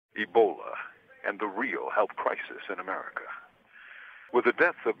Ebola, and the real health crisis in America. With the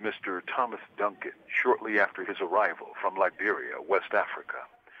death of Mr. Thomas Duncan shortly after his arrival from Liberia, West Africa,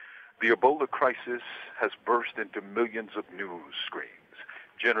 the Ebola crisis has burst into millions of news screens,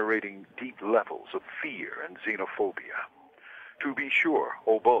 generating deep levels of fear and xenophobia. To be sure,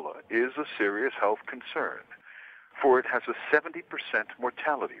 Ebola is a serious health concern, for it has a 70%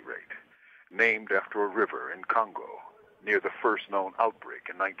 mortality rate, named after a river in Congo, near the first known outbreak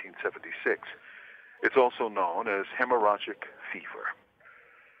in 1976. It's also known as hemorrhagic fever.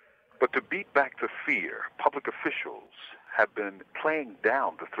 But to beat back the fear, public officials have been playing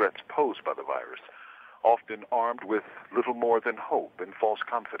down the threats posed by the virus, often armed with little more than hope and false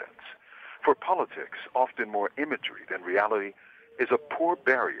confidence. For politics, often more imagery than reality is a poor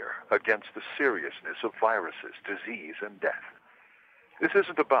barrier against the seriousness of viruses, disease, and death. This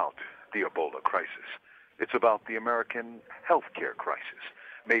isn't about the Ebola crisis. It's about the American healthcare crisis,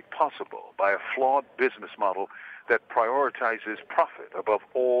 made possible by a flawed business model that prioritizes profit above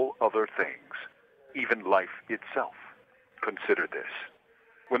all other things, even life itself. Consider this.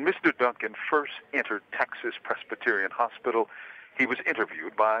 When Mr. Duncan first entered Texas Presbyterian Hospital, he was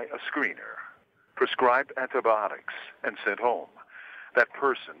interviewed by a screener, prescribed antibiotics, and sent home. That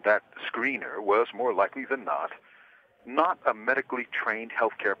person, that screener, was more likely than not a medically trained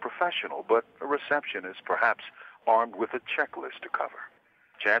healthcare professional, but a receptionist, perhaps armed with a checklist to cover.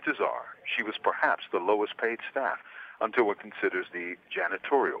 Chances are she was perhaps the lowest paid staff until one considers the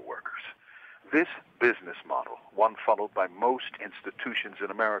janitorial workers. This business model, one followed by most institutions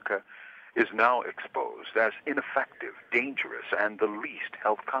in America, is now exposed as ineffective, dangerous, and the least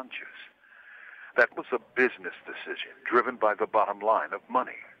health conscious. That was a business decision driven by the bottom line of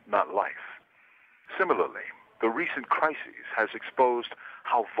money, not life. Similarly, the recent crisis has exposed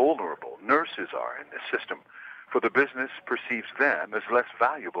how vulnerable nurses are in this system, for the business perceives them as less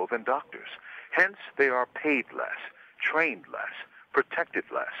valuable than doctors. Hence, they are paid less, trained less,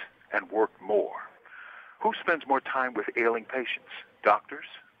 protected less, and work more. Who spends more time with ailing patients, doctors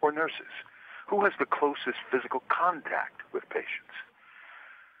or nurses? Who has the closest physical contact with patients?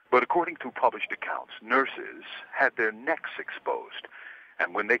 But according to published accounts, nurses had their necks exposed,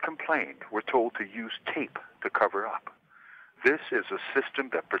 and when they complained, were told to use tape to cover up. This is a system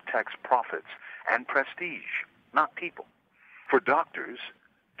that protects profits and prestige, not people. For doctors,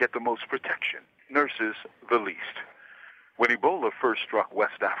 get the most protection, nurses the least. When Ebola first struck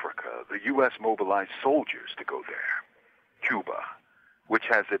West Africa, the U.S. mobilized soldiers to go there. Cuba, which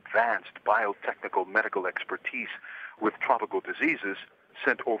has advanced biotechnical medical expertise with tropical diseases,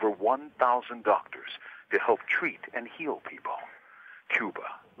 sent over 1,000 doctors to help treat and heal people.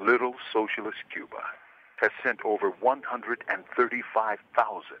 Cuba, little socialist Cuba, has sent over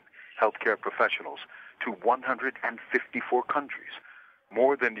 135,000 healthcare professionals to 154 countries,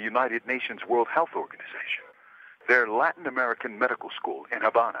 more than the United Nations World Health Organization. Their Latin American medical school in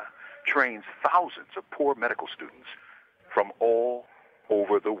Havana trains thousands of poor medical students from all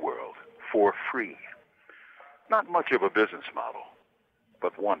over the world for free. Not much of a business model,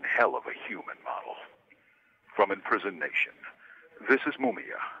 but one hell of a human model. From Imprisoned Nation, this is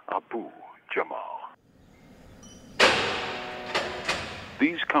Mumia Abu Jamal.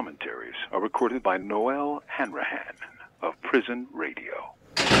 These commentaries are recorded by Noel Hanrahan of Prison Radio.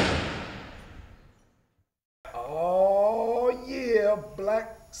 Oh yeah,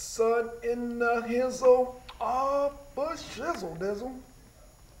 black sun in the hizzle, oh but shizzle dizzle.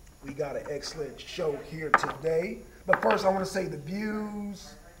 We got an excellent show here today. But first I want to say the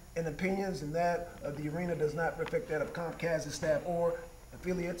views and opinions and that of the arena does not reflect that of Comcast's staff or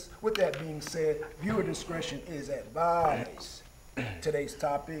affiliates. With that being said, viewer discretion is advised. Today's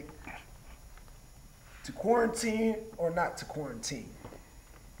topic, to quarantine or not to quarantine?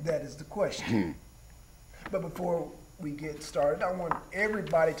 That is the question. But before we get started, I want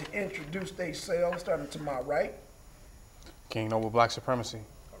everybody to introduce themselves, starting to my right. King Noble Black Supremacy.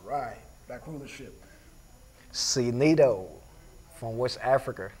 All right, Black rulership. Sinito from West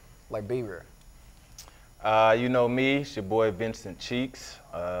Africa, Liberia. You know me, it's your boy Vincent Cheeks,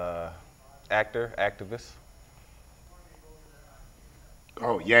 actor, activist.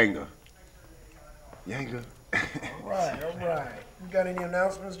 Oh, Yanga. Yanga. All right. You got any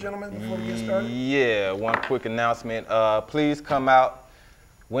announcements, gentlemen, before we get started? Yeah, one quick announcement. Please come out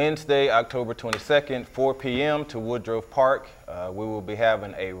Wednesday, October 22nd, 4 p.m. to Woodruff Park. We will be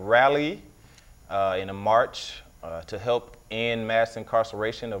having a rally in a march to help end mass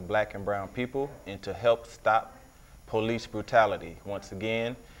incarceration of black and brown people and to help stop police brutality. Once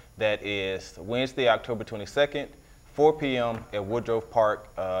again, that is Wednesday, October 22nd, 4 p.m. at Woodruff Park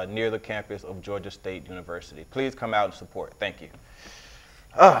near the campus of Georgia State University. Please come out and support. Thank you.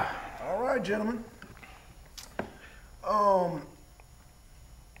 All right, gentlemen. I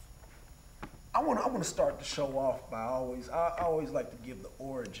want to start the show off by I always like to give the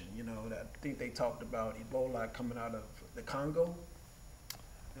origin. You know, that I think they talked about Ebola coming out of the Congo.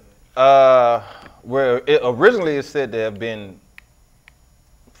 Where it originally it said to have been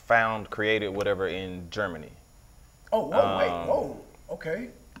found, created, whatever, in Germany. Oh, whoa, wait, whoa, okay.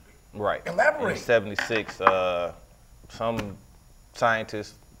 Right. Elaborate. In '76, some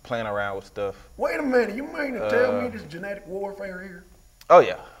scientists playing around with stuff. Wait a minute, you mean to tell me this genetic warfare here? Oh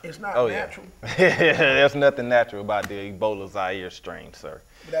yeah. It's not natural. Yeah. There's nothing natural about the Ebola Zaire strain, sir.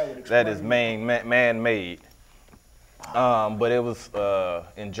 That is man-made. But it was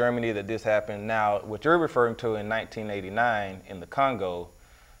in Germany that this happened. Now, what you're referring to in 1989 in the Congo,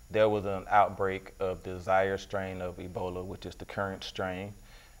 there was an outbreak of the Zaire strain of Ebola, which is the current strain.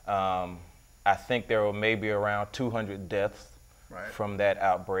 I think there were maybe around 200 deaths from that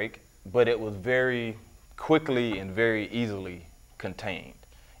outbreak, but it was very quickly and very easily contained,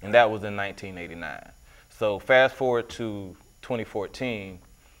 and that was in 1989. So fast forward to 2014,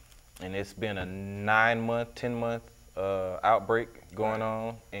 and it's been a 9-month, 10-month outbreak going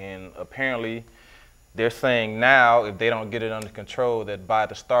on, and apparently they're saying now if they don't get it under control that by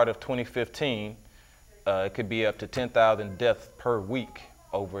the start of 2015 it could be up to 10,000 deaths per week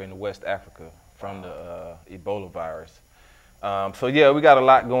over in West Africa from the Ebola virus. So yeah, we got a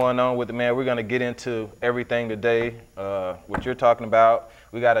lot going on with it, man. We're gonna get into everything today, what you're talking about.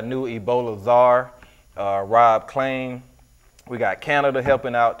 We got a new Ebola czar, Rob Klain. We got Canada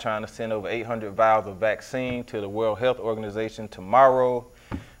helping out, trying to send over 800 vials of vaccine to the World Health Organization tomorrow.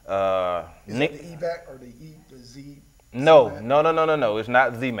 Is that the EVAC or the Z? No. It's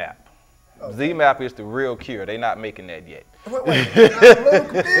not ZMAP. Okay. ZMAP is the real cure. They're not making that yet. Wait, I'm a little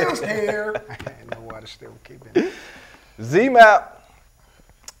confused here. I know why they're still keeping it. ZMAP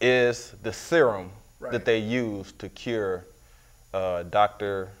is the serum that they use to cure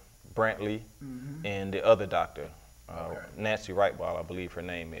Dr. Brantley and the other doctor, Nancy Wrightball, I believe her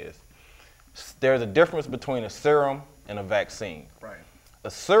name is. There's a difference between a serum and a vaccine. Right. A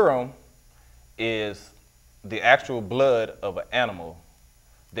serum is the actual blood of an animal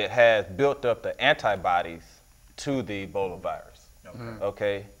that has built up the antibodies to the Ebola virus.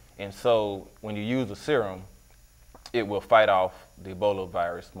 Okay? And so when you use a serum, it will fight off the Ebola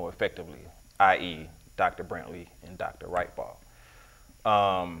virus more effectively, i.e. Dr. Brantley and Dr. Wrightball.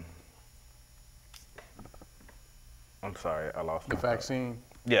 I'm sorry, I lost the vaccine.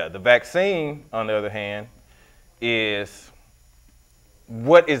 Yeah, the vaccine, on the other hand, is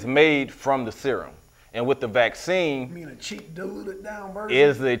what is made from the serum. And with the vaccine, you mean a cheap diluted down version?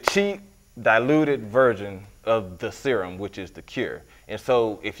 Is the cheap diluted version of the serum, which is the cure. And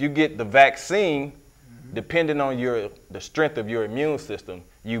so if you get the vaccine, depending on the strength of your immune system,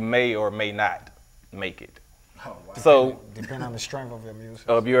 you may or may not make it. Oh, wow. So depending on the strength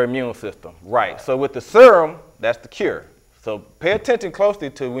of your immune system. Right. So with the serum, that's the cure. So pay attention closely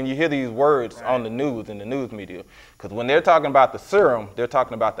to when you hear these words on the news, in the news media, because when they're talking about the serum, they're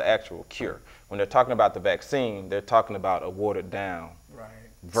talking about the actual cure. When they're talking about the vaccine, they're talking about a watered down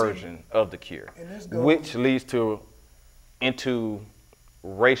version of the cure, which leads into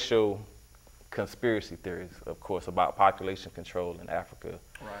racial conspiracy theories, of course, about population control in Africa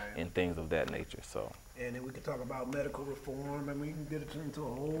and things of that nature. So, and then we could talk about medical reform, and we can get into a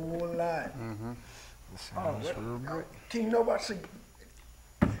whole lot. King Nobody,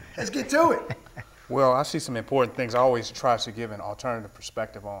 let's get to it. Well, I see some important things. I always try to give an alternative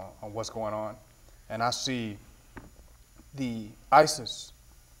perspective on what's going on, and I see the ISIS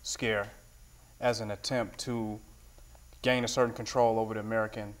scare as an attempt to gain a certain control over the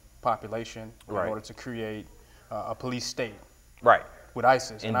American population in order to create a police state. Right. With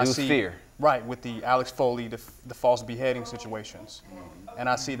ISIS. And I see fear. Right, with the Alex Foley, the false beheading situations. And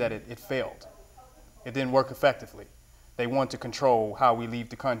I see that it failed. It didn't work effectively. They want to control how we leave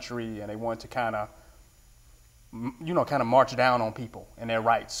the country, and they want to kind of march down on people and their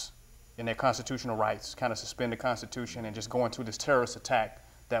rights, and their constitutional rights, kind of suspend the Constitution and just go into this terrorist attack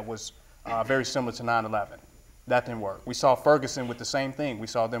that was very similar to 9/11. That didn't work. We saw Ferguson with the same thing. We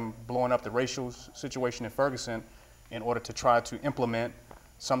saw them blowing up the racial situation in Ferguson in order to try to implement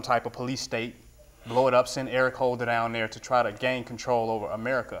some type of police state, blow it up, send Eric Holder down there to try to gain control over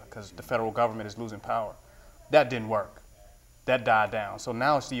America because the federal government is losing power. That didn't work. That died down. So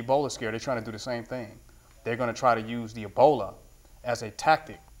now it's the Ebola scare. They're trying to do the same thing. They're going to try to use the Ebola as a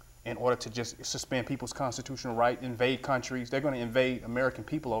tactic in order to just suspend people's constitutional right, invade countries. They're going to invade American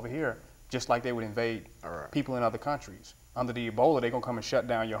people over here just like they would invade people in other countries. under the Ebola, they're going to come and shut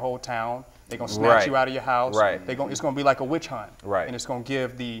down your whole town. They're going to snatch you out of your house. It's going to be like a witch hunt. And it's going to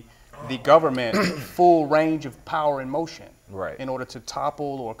give the government full range of power and motion in order to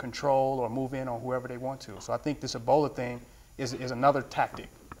topple or control or move in on whoever they want to. So I think this Ebola thing is another tactic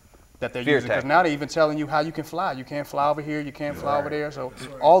that they're using, because now they're even telling you how you can fly. You can't fly over here, you can't fly over there. So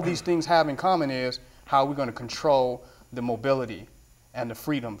all these things have in common is how we're going to control the mobility and the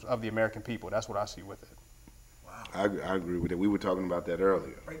freedoms of the American people. That's what I see with it. I agree with that. We were talking about that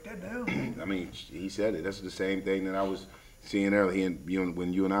earlier. Break that down. I mean, he said it. That's the same thing that I was seeing earlier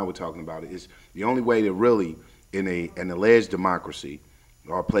when you and I were talking about it. It's the only way to really, in an alleged democracy,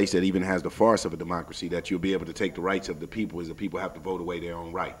 or a place that even has the farce of a democracy, that you'll be able to take the rights of the people, is the people have to vote away their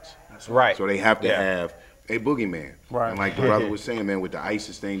own rights. That's So they have to have a boogeyman. And like the brother was saying, man, with the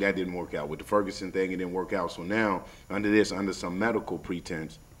ISIS thing, that didn't work out. With the Ferguson thing, it didn't work out. So now, under some medical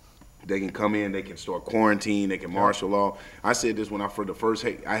pretense, they can come in, they can start quarantine, they can martial law. I said this when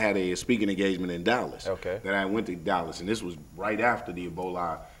I had a speaking engagement in Dallas. That I went to Dallas, and this was right after the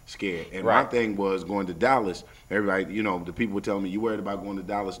Ebola scare. And my thing was going to Dallas. Everybody, you know, the people were telling me, you worried about going to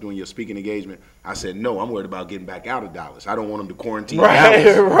Dallas doing your speaking engagement? I said, no, I'm worried about getting back out of Dallas. I don't want them to quarantine Dallas.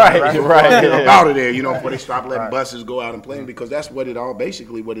 Get them out of there, you know, before they stop letting buses go out and plane, because that's what it all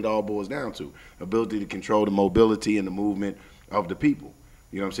boils down to. Ability to control the mobility and the movement of the people.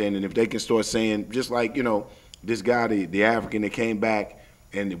 You know what I'm saying? And if they can start saying, just like, you know, this guy, the African that came back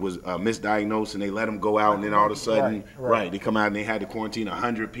and it was misdiagnosed, and they let him go out, and then all of a sudden, they come out and they had to quarantine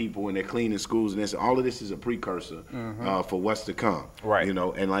 100 people, and they're cleaning schools, and all of this is a precursor for what's to come. You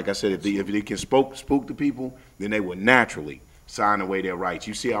know, and like I said, if they can spook the people, then they will naturally sign away their rights.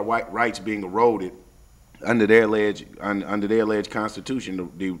 You see our rights being eroded under their alleged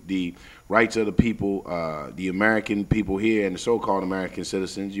constitution, the rights of the people, the American people here, and the so-called American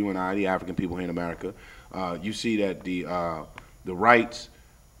citizens, you and I, the African people here in America. You see that the rights,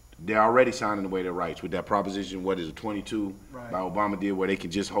 they're already signing away their rights with that proposition, what is it, 22 by Obama did, where they can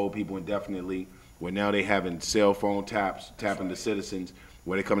just hold people indefinitely, where now they having cell phone tapping the citizens,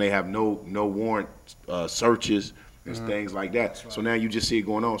 where they have no warrant searches and things like that. So now you just see it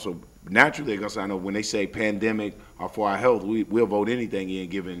going on. So naturally they're gonna sign up. When they say pandemic or for our health, we'll vote anything in,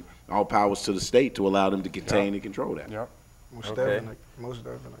 giving all powers to the state to allow them to contain and control that. Most definitely. Most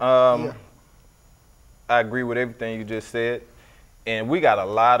definitely. I agree with everything you just said. And we got a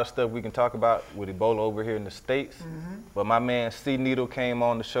lot of stuff we can talk about with Ebola over here in the States. But my man C Needle came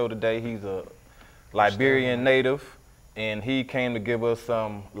on the show today. He's a Liberian native, and he came to give us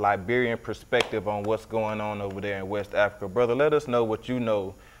some Liberian perspective on what's going on over there in West Africa. Brother, let us know what you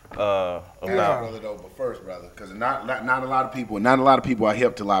know about. Brother, though, but first, brother, because not a lot of people are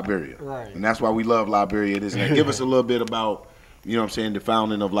hip to Liberia, and that's why we love Liberia. Give us a little bit about, you know what I'm saying, the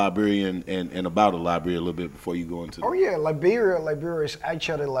founding of Liberia and about Liberia a little bit before you go into. Liberia is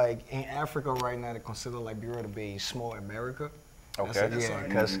actually, like, in Africa right now. They consider Liberia to be small America.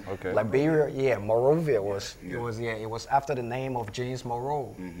 Because Liberia, Monrovia it was after the name of James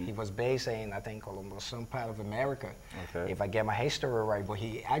Monroe. He was based in, I think, some part of America, if I get my history right. But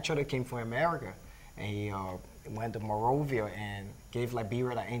he actually came from America, and he went to Monrovia and gave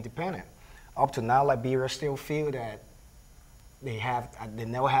Liberia the independence. Up to now, Liberia still feel that they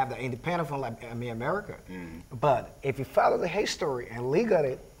never have the independence from America. But if you follow the history and look at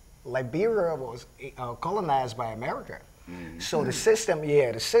it, Liberia was colonized by America. So the system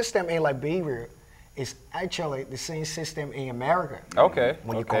in Liberia is actually the same system in America.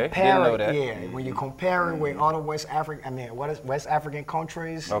 When you compare it, when you compare it with other West African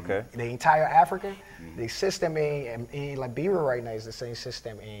countries, the entire Africa, the system in Liberia right now is the same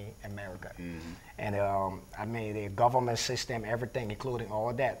system in America. And the government system, everything, including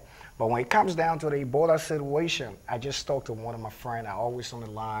all that. But when it comes down to the Ebola situation, I just talked to one of my friends. I always on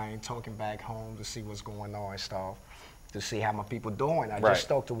the line, talking back home to see what's going on and stuff, to see how my people doing. I just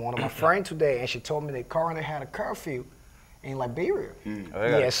talked to one of my friends today, and she told me they currently had a curfew in Liberia. In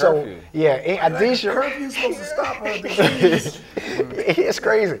addition, curfew's supposed to stop her disease. It's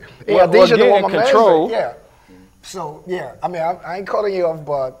crazy. In addition to what my man said, So I ain't calling you off,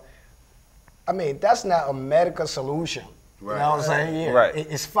 but that's not a medical solution. You know what I'm saying?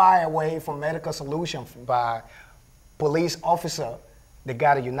 It's far away from medical solution by police officer. They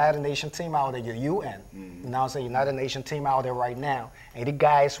got a United Nations team out there, the UN. You know what I'm saying? United Nations team out there right now. And the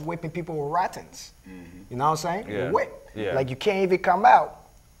guy is whipping people with ratons. You know what I'm saying? Like, you can't even come out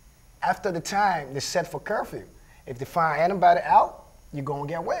after the time they set for curfew. If they find anybody out, you're going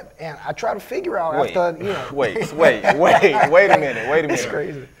to get whipped. And I try to figure out wait a minute. It's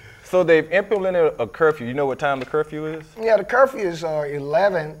crazy. So they've implemented a curfew. You know what time the curfew is? Yeah, the curfew is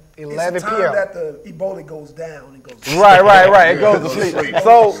 11 It's p.m. the time that the Ebola goes down and goes. Right. It goes to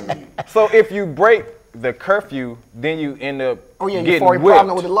sleep. So if you break the curfew, then you end up getting for a whipped.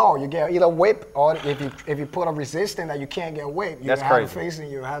 problem with the law, you get either whipped or if you put a resistance that you can't get whipped, you That's have crazy.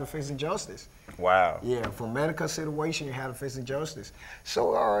 you have to face injustice. Wow. Yeah, for medical situation, you have to face injustice.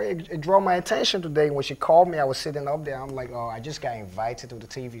 So it drew my attention today when she called me. I was sitting up there. I'm like, I just got invited to the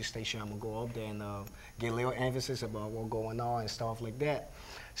TV station. I'm gonna go up there and get a little emphasis about what's going on and stuff like that.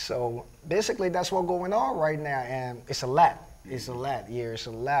 So basically, that's what's going on right now, and it's a lot. It's a lot. Yeah, it's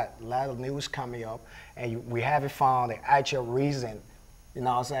a lot. A lot of news coming up, and we haven't found the actual reason. You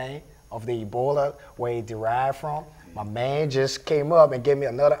know what I'm saying? Of the Ebola, where it derived from. My man just came up and gave me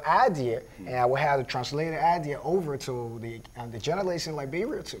another idea, and I will have to translate the idea over to the journalists in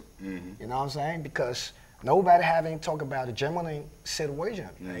Liberia too. You know what I'm saying? Because nobody having talked about the German situation.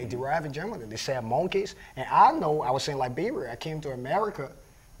 They derive in Germany. They said monkeys, and I know I was in Liberia. I came to America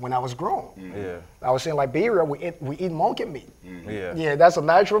when I was grown. I was in Liberia. We eat monkey meat. Yeah, that's a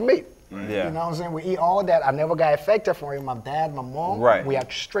natural meat. You know what I'm saying? We eat all that. I never got affected from it. My dad, my mom. We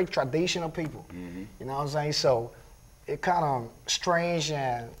are straight traditional people. You know what I'm saying? So it kind of strange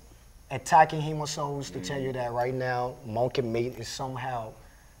and attacking human souls to tell you that right now monkey meat is somehow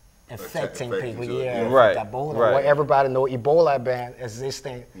affecting people. Ebola. Well, everybody know Ebola been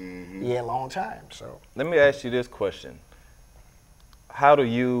existing a long time. So let me ask you this question. How do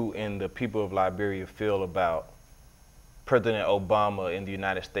you and the people of Liberia feel about President Obama in the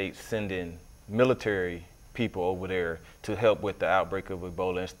United States sending military people over there to help with the outbreak of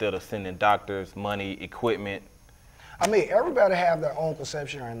Ebola instead of sending doctors, money, equipment? I mean, everybody have their own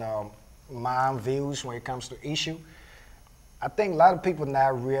perception and mind views when it comes to issue. I think a lot of people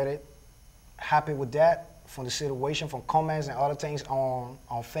not really happy with that from the situation, from comments and other things on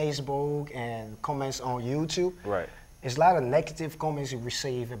Facebook and comments on YouTube. There's a lot of negative comments you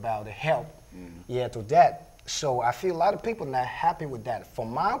receive about the help to that. So I feel a lot of people not happy with that.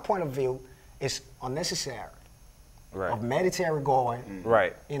 From my point of view, it's unnecessary. Of military going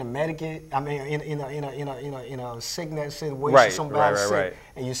in a medical, I mean, in a sickness situation, somebody sick,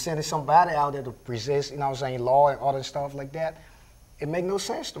 and you sending somebody out there to resist, you know what I'm saying, law and other stuff like that. It make no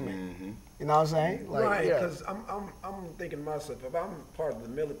sense to me. You know what I'm saying? Like, because I'm thinking to myself, if I'm part of the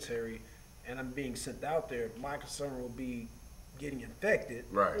military and I'm being sent out there, my concern will be getting infected.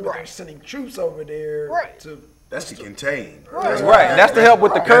 But they're sending troops over there to. That's to contain. That's to help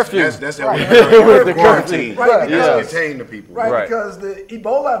with the curfew. That's help with the quarantine. That's to contain the people. Because the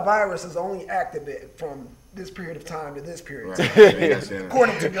Ebola virus is only activated from this period of time to this period of time.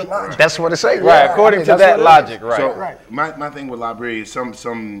 According to your logic. That's what it says. According to that logic, So my thing with Liberia is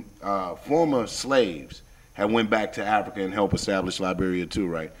some former slaves had went back to Africa and helped establish Liberia too,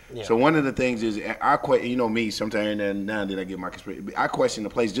 right? So one of the things is, you know me, sometimes now and then I get my conspiracy. I question the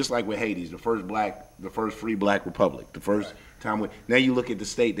place, just like with Haiti, the first free black republic, the first time. Now you look at the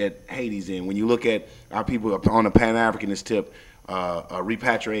state that Haiti's in. When you look at our people on the Pan-Africanist tip,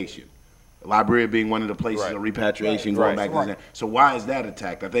 repatriation. Liberia being one of the places of repatriation going back to that. So why is that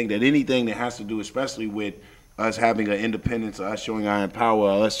attacked? I think that anything that has to do, especially with us having an independence, or us showing our power,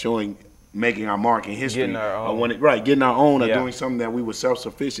 or us making our mark in history, getting our own, or doing something that we were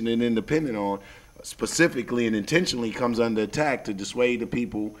self-sufficient and independent on, specifically and intentionally comes under attack to dissuade the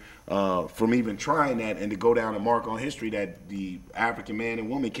people from even trying that, and to go down and mark on history that the African man and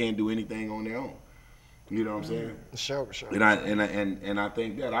woman can't do anything on their own. You know what I'm saying? Sure. And I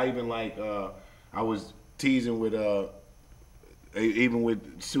think that I even I was teasing with even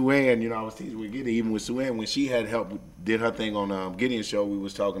with Sue Ann, you know, I was teasing with Gideon, even with Sue Ann, when she had did her thing on Gideon's show we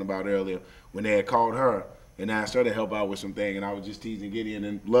was talking about earlier, when they had called her and asked her to help out with something, and I was just teasing Gideon,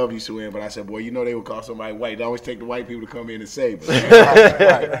 and love you, Sue Ann, but I said, boy, you know they would call somebody white. They always take the white people to come in and save us.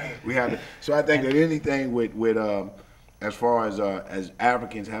 We have to. So I think that anything with as far as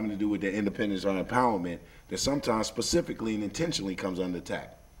Africans having to do with their independence or empowerment, that sometimes specifically and intentionally comes under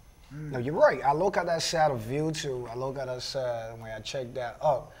attack. No, you're right. I look at that side of view too. I look at that side when I check that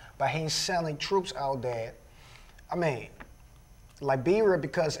up. But he's sending troops out there. I mean, Liberia,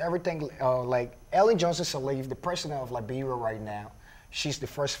 because everything, like Ellen Johnson Sirleaf, the president of Liberia right now, she's the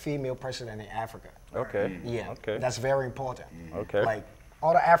first female president in Africa. Yeah, that's very important. Like,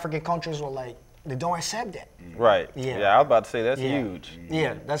 other African countries were like, they don't accept that. Yeah, I was about to say that's huge.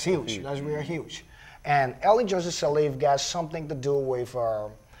 Yeah, that's huge. That's real huge. And Ellen Johnson Sirleaf got something to do with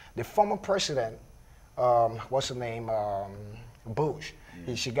the former president, what's her name, Bush.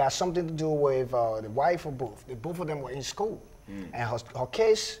 She got something to do with the wife of Bush. Both of them were in school. And her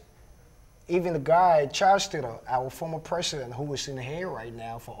case even the guy, Charles Twitter, our former president, who is in the hair right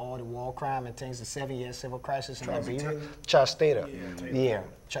now for all the war crime and things, the 7-year civil crisis in Liberia. Charles Twitter. Yeah,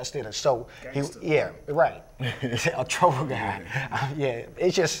 Charles Twitter. So, right. A trouble guy. Yeah,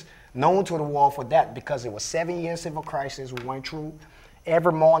 it's just known to the world for that because it was 7-year civil crisis we went through.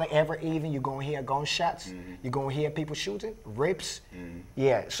 Every morning, every evening, you're going to hear gunshots. You're going to hear people shooting, rapes.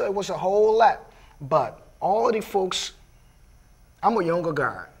 Yeah, so it was a whole lot. But all the folks, I'm a younger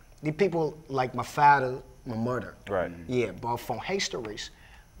guy. The people like my father, my mother. Right. Yeah, but from histories,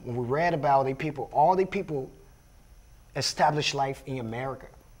 when we read about the people, all the people established life in America.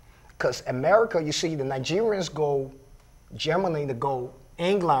 Because America, you see, the Nigerians go, Germany to go,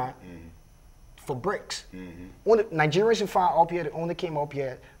 England for bricks. Only Nigerians who found up here, they only came up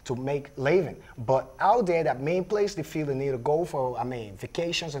here to make living. But out there, that main place they feel they need to go for,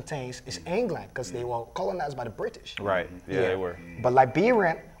 vacations and things, is England, because they were colonized by the British. Right, yeah, they were. But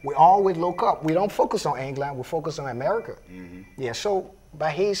Liberian, we always look up. We don't focus on England, we focus on America. Yeah, so by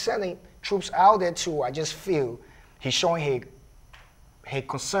he sending troops out there too, I just feel he's showing his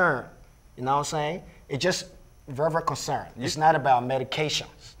concern, you know what I'm saying? It's just very, very concerned. It's not about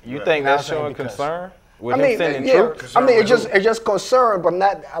medications. You think that's showing concern? With him sending troops? It's just concern, but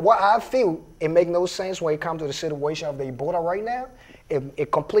not what I feel. It makes no sense when it comes to the situation of the Ebola right now.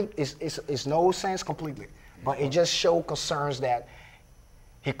 It's no sense completely, but it just shows concerns that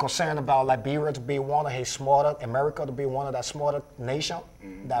he's concerned about Liberia to be one of his smarter, America to be one of that smarter nation.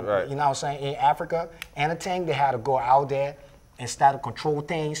 That you know what I'm saying, in Africa, anything they had to go out there and start to control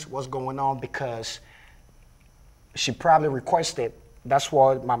things, what's going on, because she probably requested. That's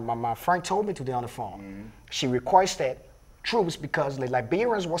what my friend told me today on the phone. She requested troops because the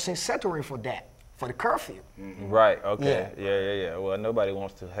Liberians wasn't settling for that, for the curfew. Right, okay. Yeah. Well, nobody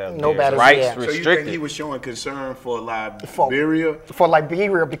wants to have their Nobody's- rights So you restricted. think he was showing concern for Liberia For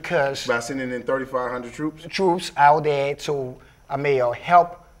Liberia because by sending in 3,500 troops? troops out there to,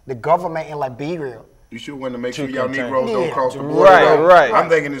 help the government in Liberia. You should want to make sure To y'all contain. Negroes don't Yeah. cross the border. Right. I'm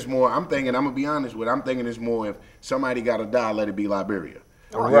thinking it's more, I'm going to be honest with it, I'm thinking it's more if somebody got to die, let it be Liberia.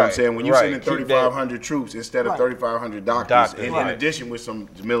 You know what I'm saying? When you send in 3,500 troops instead of 3,500 doctors, in addition with some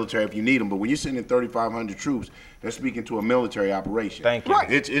military if you need them, but when you send in 3,500 troops, they're speaking to a military operation. Thank you.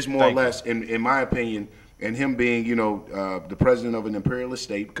 It's more or less, in my opinion, and him being, the president of an imperialist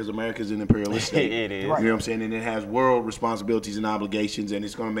state, because America's an imperialist state. It is. You know what I'm saying? And it has world responsibilities and obligations, and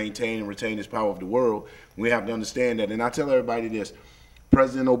it's going to maintain and retain its power of the world. We have to understand that. And I tell everybody this.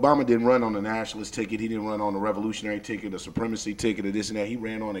 President Obama didn't run on a nationalist ticket. He didn't run on a revolutionary ticket, a supremacy ticket, or this and that. He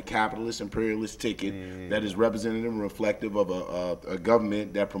ran on a capitalist, imperialist ticket that is representative and reflective of a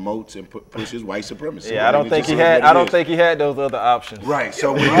government that promotes and pushes white supremacy. Yeah, I don't think he had those other options. Right.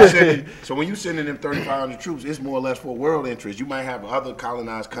 So when you sending them 3,500 troops, it's more or less for world interest. You might have other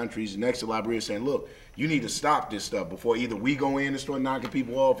colonized countries next to Liberia saying, "Look, you need to stop this stuff before either we go in and start knocking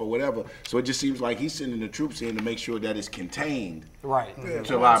people off or whatever." So it just seems like he's sending the troops in to make sure that it's contained. Right.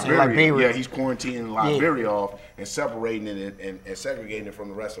 To Liberia. Yeah, he's quarantining Liberia off and separating it and segregating it from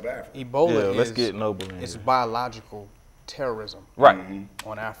the rest of Africa. Ebola let's get noble in it's here. biological terrorism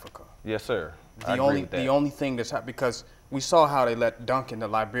on Africa. Yes, sir. The only thing that's happened, because we saw how they let Duncan, the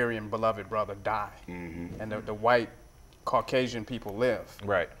Liberian beloved brother, die, and the white Caucasian people live.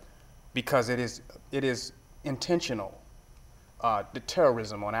 Right. Because it is intentional, the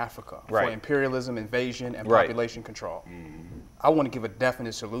terrorism on Africa for imperialism, invasion, and population control. I want to give a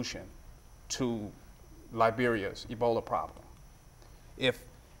definite solution to Liberia's Ebola problem. If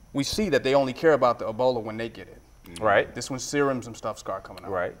we see that they only care about the Ebola when they get it. Right. This when serums and stuff start coming out.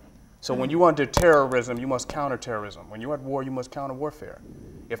 Right. So when you're under terrorism, you must counter terrorism. When you're at war, you must counter warfare.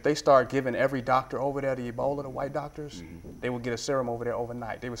 If they start giving every doctor over there the Ebola, the white doctors, they would get a serum over there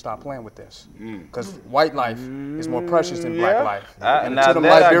overnight. They would stop playing with this. Because white life is more precious than black life. And until the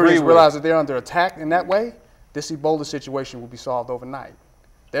Liberians realize that they're under attack in that way, this Ebola situation will be solved overnight.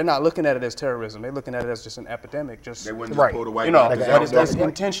 They're not looking at it as terrorism. They're looking at it as just an epidemic. They wouldn't just pull the white But it's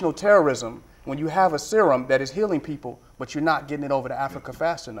intentional terrorism when you have a serum that is healing people, but you're not getting it over to Africa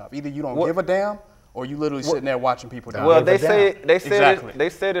fast enough. Either you don't give a damn, or you literally sitting there watching people die. Well, they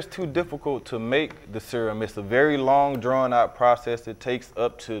said it's too difficult to make the serum. It's a very long, drawn-out process. It takes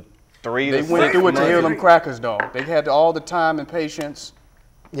up to 3 to 6 months. They went through it to heal them crackers, though. They had all the time and patience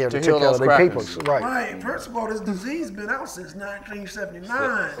to heal those crackers. Right. First of all, this disease been out since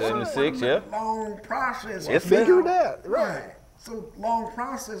 1979. 76, so yeah. Long process. It's figured that, right. So long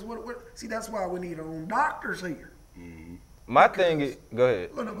process. See, that's why we need our own doctors here. My thing is, go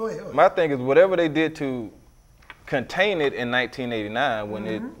ahead. No, go ahead. My thing is, whatever they did to contain it in 1989 when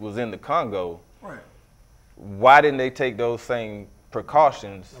it was in the Congo, why didn't they take those same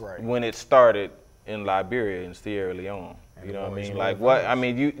precautions when it started in Liberia and Sierra Leone. You know what I mean? Like what? I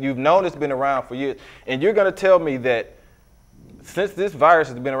mean, you've known it's been around for years, and you're gonna tell me that since this virus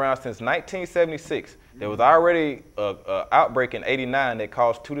has been around since 1976, there was already an outbreak in '89 that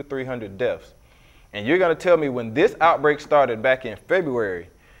caused 200 to 300 deaths, and you're gonna tell me when this outbreak started back in February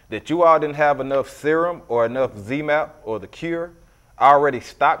that you all didn't have enough serum or enough ZMapp or the cure already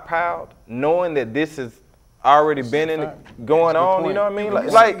stockpiled, knowing that this has already been going on, you know what I mean?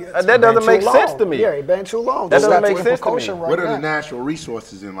 Like that doesn't make sense to me. Yeah, it's been too long. That doesn't make sense to me. What are the natural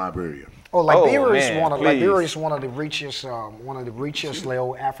resources in Liberia? Oh, Liberia is one of the richest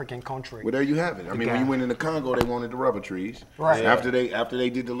little African countries. Well, there you have it. I mean, when you went into Congo, they wanted the rubber trees. Right. Yeah. After they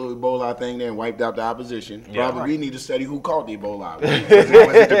did the little Ebola thing there and wiped out the opposition, probably we need to study who caught the Ebola. Was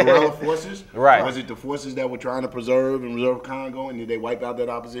it the guerrilla forces? Right. Was it the forces that were trying to preserve Congo, and did they wipe out that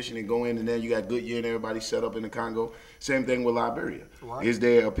opposition and go in, and then you got Goodyear and everybody set up in the Congo? Same thing with Liberia. Right. Is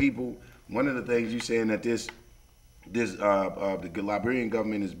there a people? One of the things you're saying that the Liberian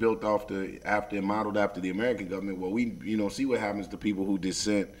government is built modeled after the American government. Well, we see what happens to people who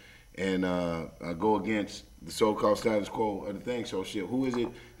dissent and go against the so-called status quo of the thing. So shit, who is it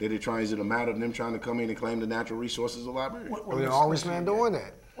that they're trying? Is it a matter of them trying to come in and claim the natural resources of Liberia? Well, they're always been doing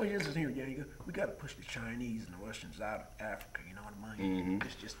that. Well, here's the thing, Jaeger. We got to push the Chinese and the Russians out of Africa. You know what I mean?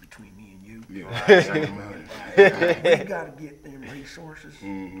 It's just between me and you. Yeah. We got to get them resources.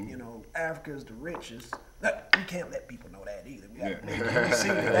 You know, Africa is the richest. We can't let people know that either. We got to see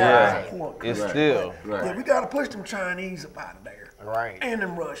that it's still. Yeah, we got to push them Chinese up out of there. Right. And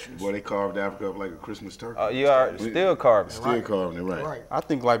them Russians. Boy, they carved Africa up like a Christmas turkey. You are still carving. Still carving it, right. I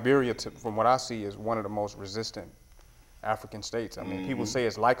think Liberia, from what I see, is one of the most resistant African states. I mean, people say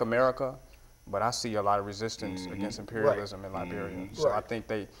it's like America, but I see a lot of resistance against imperialism in Liberia. So I think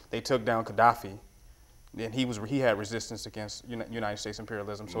they took down Gaddafi, and he had resistance against United States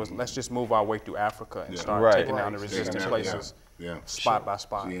imperialism. So let's just move our way through Africa and start taking down the resistant places, spot by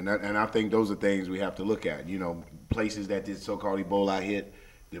spot. See, and I think those are things we have to look at. You know, places that this so-called Ebola hit,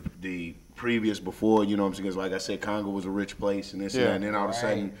 the previous before, you know what I'm saying? Because like I said, Congo was a rich place and this and that, and then all of a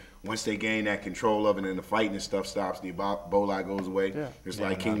sudden, once they gain that control of it and the fighting and stuff stops, the Ebola goes away. It's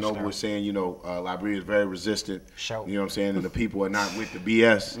like King Noble was saying, you know, Liberia is very resistant. You know what I'm saying? And the people are not with the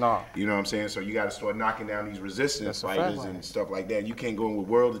BS. You know what I'm saying? So you got to start knocking down these resistance fighters and stuff like that. You can't go in with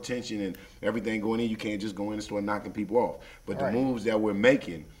world attention and everything going in. You can't just go in and start knocking people off. But the moves that we're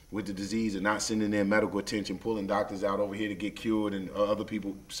making with the disease and not sending in medical attention, pulling doctors out over here to get cured, and other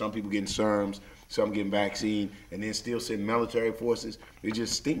people, some people getting serums, some getting vaccine, and then still sending military forces, it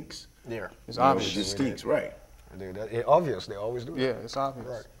just stinks. Yeah. It's obvious. It just stinks, right. It's obvious. They always do that. Yeah, it's obvious.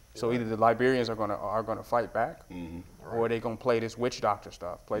 Right. So either the Liberians are gonna fight back, or they're gonna play this witch doctor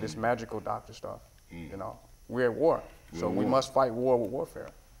stuff, play this magical doctor stuff. You know, we're at war, so we must fight war with warfare.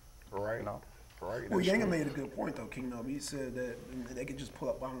 Right. You know. Right. Well, Yanga made a good point though, King Noble. He said that they could just pull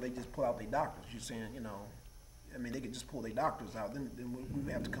up. Why don't they just pull out their doctors? You're saying, you know, I mean, they could just pull their doctors out. Then we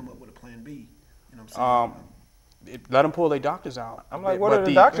would have to come up with a plan B. You know what I'm saying? Let them pull their doctors out. I'm like, what are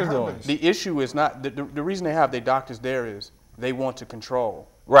the doctors doing? The issue is not the reason they have their doctors there is they want to control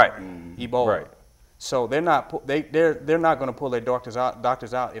Ebola. Right. So they're not going to pull their doctors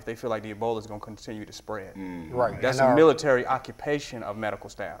out if they feel like the Ebola is going to continue to spread. Right. That's a military occupation of medical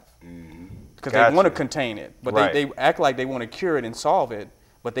staff. Because they want to contain it, but they act like they want to cure it and solve it,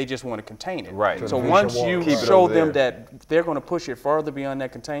 but they just want to contain it. Right. So once you show them that they're going to push it further beyond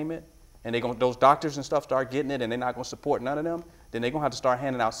that containment, and those doctors and stuff start getting it, and they're not going to support none of them, then they're going to have to start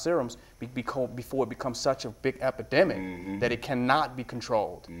handing out serums before it becomes such a big epidemic that it cannot be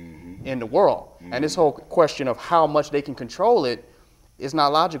controlled in the world. And this whole question of how much they can control it is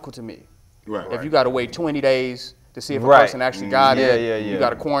not logical to me. If you got to wait 20 days to see if a person actually got it, you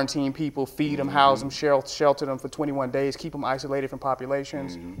got to quarantine people, feed them, house them, shelter them for 21 days, keep them isolated from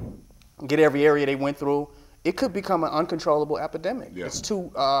populations, get every area they went through. It could become an uncontrollable epidemic.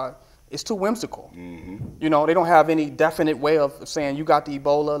 It's too whimsical. You know, they don't have any definite way of saying you got the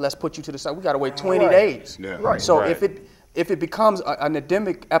Ebola, let's put you to the side. We got to wait 20 days. So if it becomes an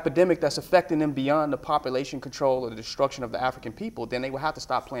epidemic that's affecting them beyond the population control or the destruction of the African people, then they will have to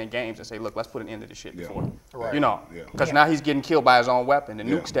stop playing games and say, look, let's put an end to this shit before. You know, because now he's getting killed by his own weapon. The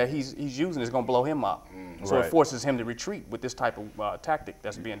nukes that he's using is going to blow him up. So it forces him to retreat with this type of tactic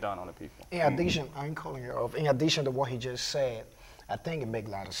that's being done on the people. In addition, I'm calling it off. In addition to what he just said, I think it makes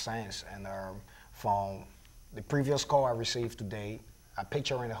a lot of sense. And from the previous call I received today, I'm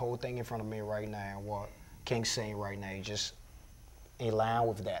picturing the whole thing in front of me right now, what King's saying right now, just in line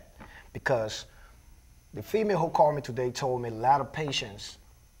with that. Because the female who called me today told me a lot of patients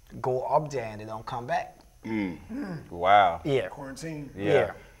go up there and they don't come back. Wow. Yeah. Quarantine.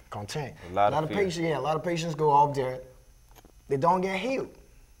 Yeah. Content. A lot of patients. Yeah, a lot of patients go out there. They don't get healed.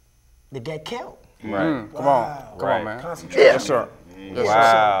 They get killed. Right. Come on, man. Yes, sir.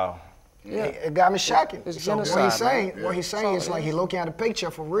 Wow. Yeah, it got me shocking. It's So genocide, what he's saying is like he looking at the picture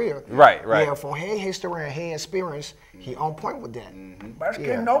for real. Right. Yeah, from his history and his experience, he on point with that. That's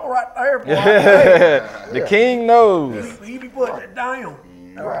King Noble right there, boy. The king knows. He be putting it down.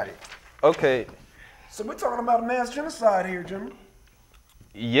 Right. Okay. So we're talking about a mass genocide here, Jimmy.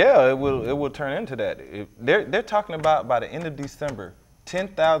 Yeah, it will turn into that. They're talking about by the end of December,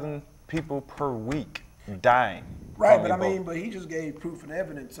 10,000 people per week dying. Right, but but he just gave proof and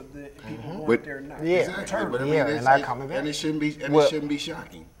evidence of the people going there now. Yeah, Exactly, but and not coming back. And it shouldn't be. And it shouldn't be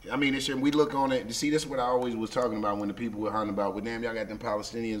shocking. I mean, it shouldn't. We look on it. You see, this is what I always was talking about when the people were hunting about. Well, damn, y'all got them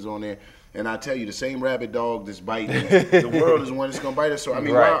Palestinians on there. And I tell you, the same rabid dog that's biting, the world is the one that's gonna bite us. So I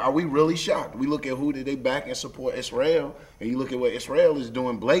mean, why are we really shocked? We look at who did they back and support Israel, and you look at what Israel is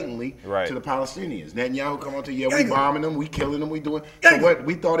doing blatantly to the Palestinians. Netanyahu come on to we bombing them, we killing them, we doing. So what?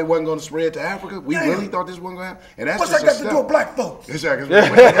 We thought it wasn't gonna spread to Africa. We really thought this wasn't gonna happen. And that's What's just that got to do with black folks? Exactly.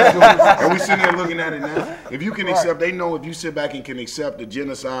 And we sitting here looking at it now. If you can accept, they know if you sit back and can accept the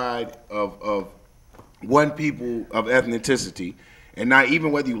genocide of one people of ethnicity, and not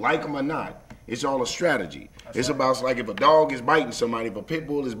even whether you like them or not, it's all a strategy. It's about like if a dog is biting somebody, if a pit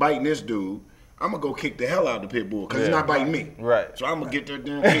bull is biting this dude, I'm gonna go kick the hell out of the pit bull because he's not biting me. Right. So I'm gonna get that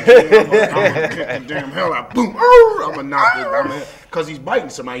damn kick. I'm gonna kick the damn hell out. Boom. I'm gonna knock it. Because he's biting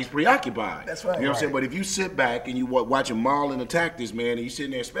somebody, he's preoccupied. That's right. You know what I'm saying? But if you sit back and you watch him maul and attack this man, and you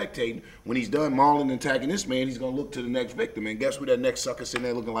sitting there spectating, when he's done mauling and attacking this man, he's gonna look to the next victim. And guess who that next sucker sitting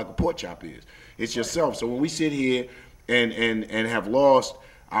there looking like a pork chop is? It's yourself. So when we sit here and have lost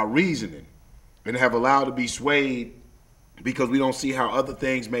our reasoning and have allowed to be swayed because we don't see how other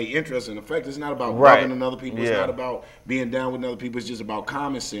things may interest and affect. It's not about loving another people. It's not about being down with other people. It's just about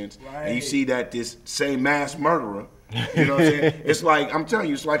common sense. Right. And you see that this same mass murderer, you know what I'm saying? It's like, I'm telling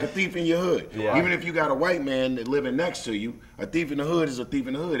you, it's like a thief in your hood. Yeah. Even if you got a white man that living next to you, a thief in the hood is a thief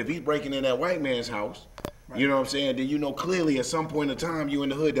in the hood. If he's breaking in that white man's house, you know what I'm saying? Then you know clearly at some point in time you in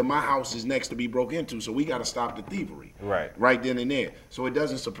the hood that my house is next to be broke into, so we got to stop the thievery. Right then and there. So it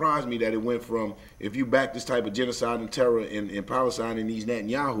doesn't surprise me that it went from, if you back this type of genocide and terror in Palestine and these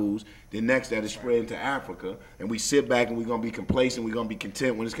Netanyahus, then next that is spreading to Africa, and we sit back and we're going to be complacent, we're going to be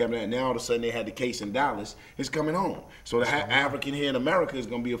content when it's coming out. Now all of a sudden they had the case in Dallas, it's coming home. So the African here in America is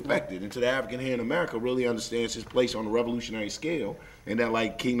going to be affected. Until the African here in America really understands his place on the revolutionary scale, and that,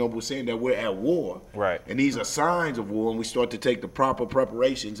 like King Noble was saying, that we're at war. And these are signs of war, and we start to take the proper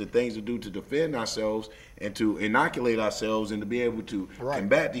preparations and things to do to defend ourselves and to inoculate ourselves and to be able to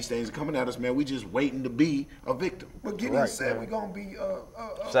combat these things coming at us, man. We just waiting to be a victim. But Gideon said we're going to be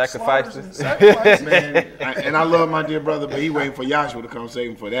sacrifices. Man, and I love my dear brother, but he waiting for Yahshua to come save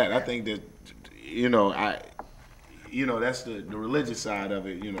him for that. I think that, that's the religious side of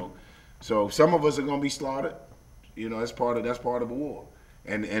it, So some of us are going to be slaughtered. That's part of a war.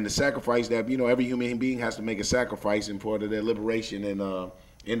 And the sacrifice that, every human being has to make a sacrifice in part of their liberation and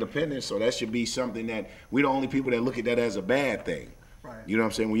independence. So that should be something that we're the only people that look at that as a bad thing. You know what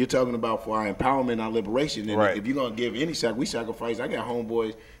I'm saying? When you're talking about for our empowerment, our liberation, and if you're going to give any we sacrifice. I got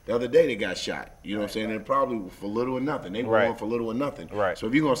homeboys the other day that got shot. You know what I'm saying? And probably for little or nothing. They were going for little or nothing. So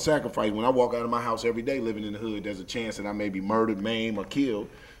if you're going to sacrifice, when I walk out of my house every day living in the hood, there's a chance that I may be murdered, maimed, or killed.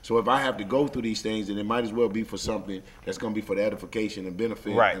 So if I have to go through these things, then it might as well be for something that's going to be for the edification and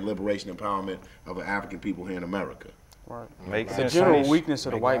benefit and liberation and empowerment of the African people here in America. Makes sense. The general weakness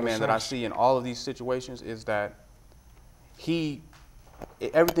of the white man that I see in all of these situations is that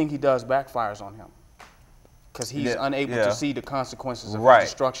everything he does backfires on him because he's unable to see the consequences of his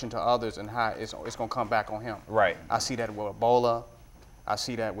destruction to others and how it's going to come back on him. I see that with Ebola. I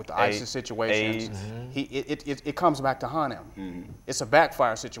see that with the ISIS situations. It comes back to haunt him. It's a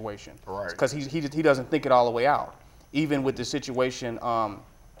backfire situation because he doesn't think it all the way out. Even with the situation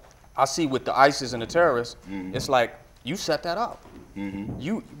I see with the ISIS and the terrorists, it's like you set that up.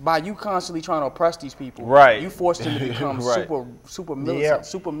 By you constantly trying to oppress these people, you forced them to become super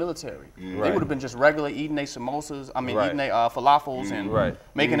military. They would have been just regular eating their samosas, eating their falafels and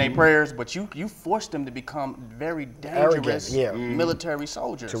making their prayers, but you forced them to become very dangerous military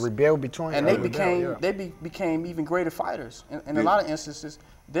soldiers. To rebel between and they became even greater fighters in a lot of instances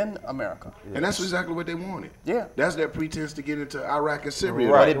than America. And that's exactly what they wanted. That's their pretense to get into Iraq and Syria.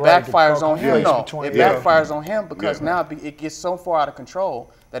 But it backfires on him, though. It backfires on him because now it gets so far out of control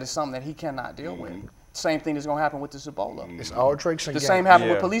that it's something that he cannot deal with. same thing is going to happen with this Ebola. It's all tricks and The games. same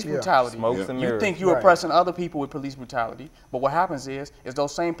happened with police brutality. Smokes and You mirrors. think you're oppressing other people with police brutality, but what happens is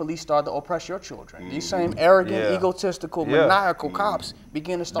those same police start to oppress your children. These same arrogant, egotistical, maniacal cops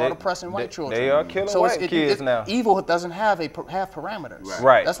begin to start oppressing white children. They are killing white kids now. Evil doesn't have parameters.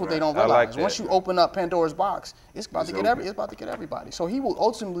 Right. That's what they don't realize. Like Once you open up Pandora's box, it's about to get everybody. So he will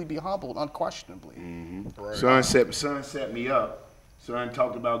ultimately be humbled, unquestionably. Son set me up. Son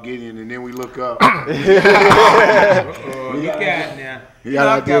talked about Gideon, and then we look up. You got now. You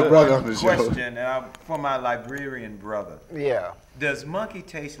got a brother on the show. Question for my Liberian brother. Yeah. Does monkey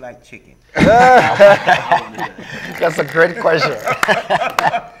taste like chicken? That's a great question.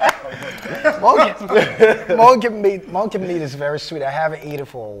 Monkey meat is very sweet. I haven't eaten it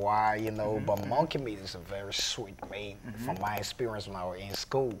for a while, you know, but monkey meat is a very sweet meat. From my experience when I was in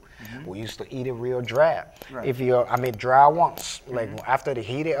school, we used to eat it real dry. Right. Dry once. Like after they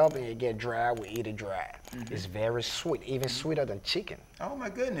heat it up and you get dry, we eat it dry. It's very sweet, even sweeter than chicken. Oh my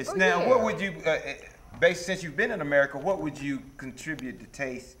goodness! What would you, since you've been in America, what would you contribute the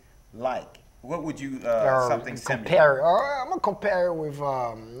taste like? What would you something compare? I'm gonna compare it with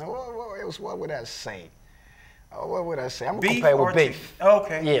what would I say? What would I say? I'm gonna compare it with beef.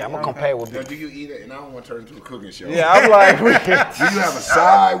 Okay. Yeah, I'm gonna compare it with beef. Now, do you eat it? And I don't want to turn into a cooking show. Yeah, I'm like, do you have a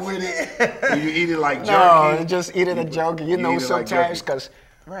side with it? Do you eat it like jerky? No, just eat it a jerky. You know, sometimes because.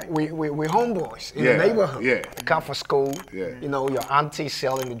 Right. We homeboys in the neighborhood. Yeah. They come from school. Yeah. You know, your auntie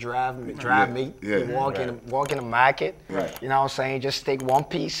selling the dry meat. Yeah. You walk in the market. Right. You know what I'm saying? Just take one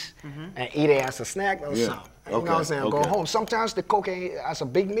piece and eat it as a snack or something. You know what I'm saying? Go home. Sometimes the cooking as a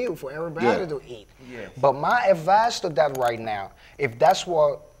big meal for everybody to eat. Yes. But my advice to that right now, if that's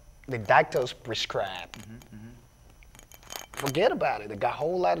what the doctors prescribe, forget about it. They got a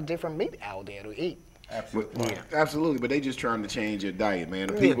whole lot of different meat out there to eat. Absolutely. Absolutely, but they just trying to change your diet, man.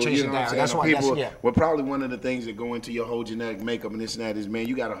 The people, you know what I'm saying? That's why well, probably one of the things that go into your whole genetic makeup and this and that is, man,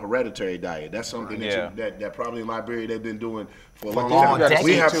 you got a hereditary diet. That's something that probably in Liberia they've been doing for a long time.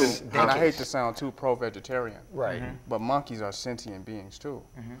 We have to, and I hate to sound too pro-vegetarian, right? But monkeys are sentient beings too.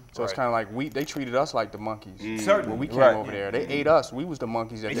 So it's kind of like they treated us like the monkeys. Certainly. When we came over there, they ate us. We was the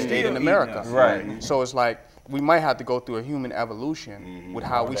monkeys that they ate in America. Right. So it's like we might have to go through a human evolution with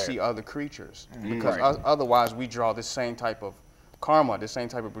how we see other creatures, because otherwise we draw this same type of karma, the same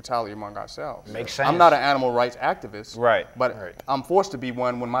type of brutality among ourselves. Makes sense. I'm not an animal rights activist, right? But I'm forced to be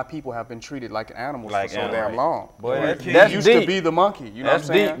one when my people have been treated like an animal for so damn long. Boy, that used to be the monkey. You know what I'm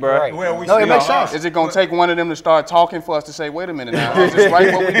saying? Deep, bro. Right. Well, no, it makes sense. Is it gonna take one of them to start talking for us to say, wait a minute now, is this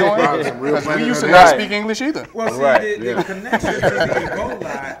right what we're doing? Because we used to not speak English either. Well, see, the connection to the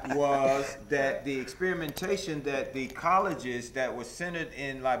Ebola was that the experimentation that the colleges that was centered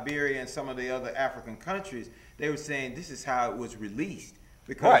in Liberia and some of the other African countries, they were saying this is how it was released.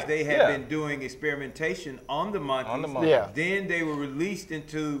 Because they had been doing experimentation on the monkeys. Then they were released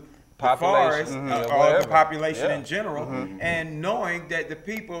into the forest or the population in general, and knowing that the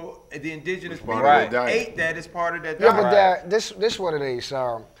people, the indigenous people, ate that as part of their diet. Yeah, but this is what it is.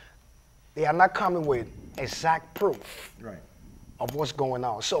 They are not coming with exact proof of what's going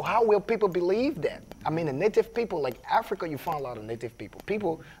on. So how will people believe that? I mean, the native people, like Africa, you find a lot of native people.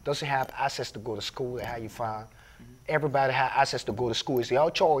 People doesn't have access to go to school. How you find everybody has access to go to school. It's their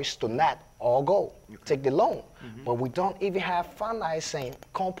choice to not all go, take the loan. But we don't even have financing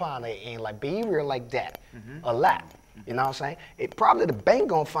compound in Liberia like that a lot. You know what I'm saying? Probably the bank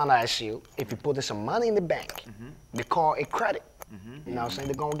gonna finance you if you put some money in the bank. They call it credit. You know what I'm saying?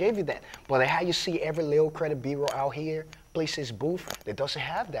 They're gonna give you that. But how you see every little credit bureau out here, places booth, that doesn't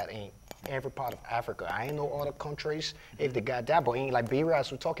have that in every part of Africa. I ain't know other countries if they got that, but in Liberia,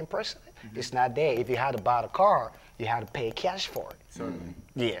 as we're talking precedent, it's not there. If you had to buy the car, you had to pay cash for it. Certainly.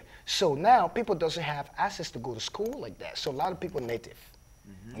 Yeah. So now people doesn't have access to go to school like that. So a lot of people native.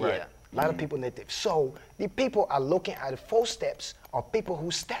 Yeah. A lot of people native. So the people are looking at the footsteps of people who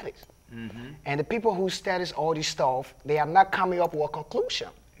studied. And the people who studied all this stuff, they are not coming up with a conclusion.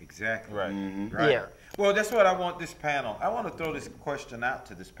 Exactly. Right. Yeah. Well, that's what I want this panel. I want to throw this question out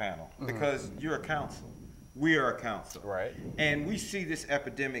to this panel because you're a council. We are a council. Right. And we see this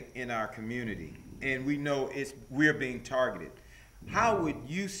epidemic in our community, and we know we're being targeted. How would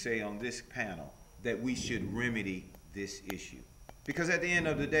you say on this panel that we should remedy this issue? Because at the end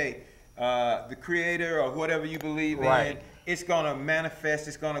of the day, the creator or whatever you believe in, it's going to manifest,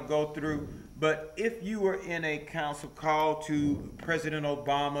 it's going to go through. But if you were in a council call to President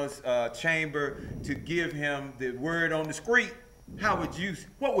Obama's chamber to give him the word on the street,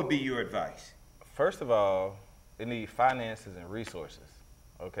 what would be your advice? First of all, they need finances and resources.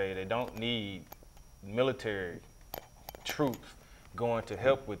 Okay, they don't need military troops going to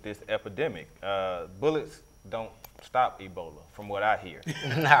help with this epidemic. Bullets don't stop Ebola, from what I hear.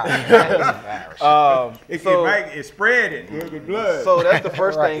 It's spreading with blood. So that's the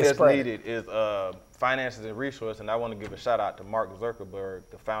first thing that's needed is finances and resources. And I want to give a shout out to Mark Zuckerberg,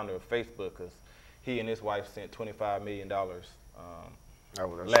 the founder of Facebook, because he and his wife sent $25 million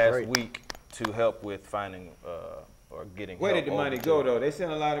last week to help with finding or getting Where help did the money go, though? They sent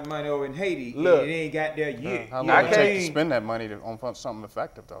a lot of money over in Haiti. Look, it ain't got there yet. How long it take to spend that money on something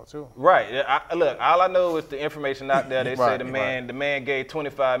effective, though, too? Right. Look, all I know is the information out there. They say the man gave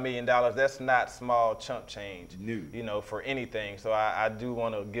 $25 million. That's not small chump change, you know, for anything. So I do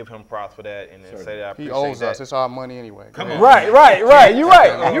want to give him props for that and say that I appreciate that. He owes us. It's our money anyway. Come on. Right. You're right. You're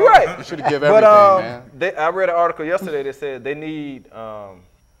right. You should have given everything, man. I read an article yesterday that said they need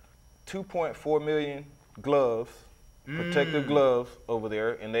 2.4 million gloves, protective gloves over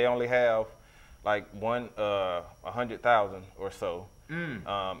there, and they only have like 100,000 or so.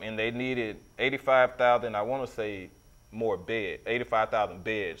 And they needed 85,000, I want to say more 85,000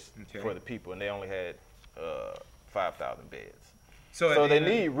 beds for the people, and they only had 5,000 beds. So they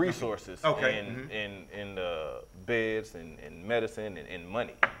need resources in beds and medicine and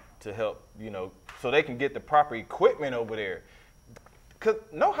money to help, you know, so they can get the proper equipment over there. Because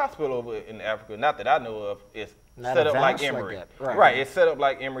no hospital over in Africa, not that I know of, is set up like Emory. Right, it's set up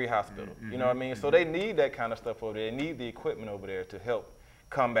like Emory Hospital. You know what I mean? So they need that kind of stuff over there. They need the equipment over there to help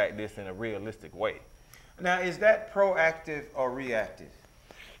combat this in a realistic way. Now, is that proactive or reactive?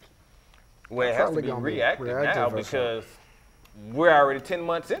 Well, it has to be reactive now because we're already 10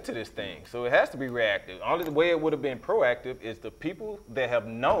 months into this thing. So it has to be reactive. Only the way it would have been proactive is the people that have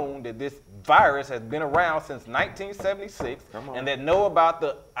known that this virus has been around since 1976 and that know about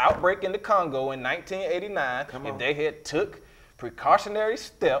the outbreak in the Congo in 1989. If they had took precautionary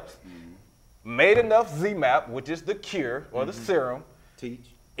steps, made enough ZMapp, which is the cure or the serum,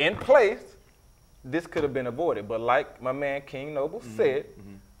 in place, this could have been avoided. But like my man King Noble said,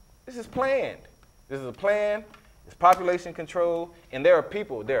 this is planned. This is a plan. It's population control, and there are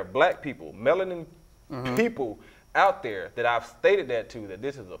black people, melanin people out there that I've stated that to, that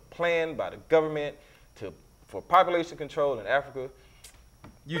this is a plan by the government for population control in Africa.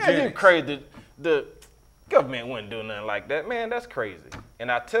 Man, you crazy. The government wouldn't do nothing like that. Man, that's crazy. And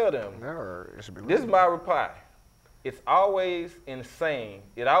I tell them, this is my reply. It's always insane.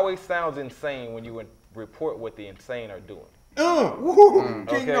 It always sounds insane when you report what the insane are doing.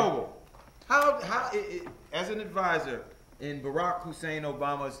 King Noble. How as an advisor in Barack Hussein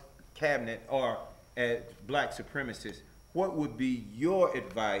Obama's cabinet or as black supremacists, what would be your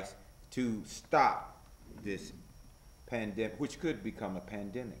advice to stop this pandemic, which could become a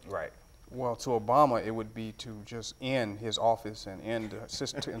pandemic? Right. Well, to Obama, it would be to just end his office and end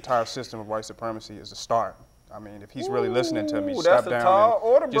the entire system of white supremacy as a start. I mean, if he's really listening to me, step down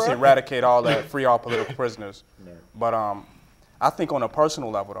and just eradicate all that, free all political prisoners. But I think on a personal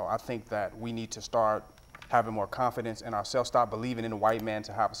level, though, I think that we need to start having more confidence in ourselves, stop believing in the white man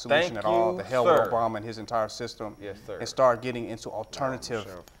to have a solution at all, the hell with Obama and his entire system, and start getting into alternative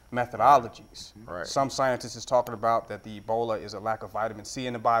methodologies. Some scientists is talking about that the Ebola is a lack of vitamin C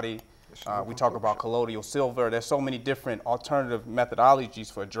in the body. We talk about colloidal silver. There's so many different alternative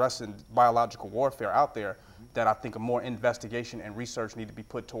methodologies for addressing biological warfare out there that I think a more investigation and research need to be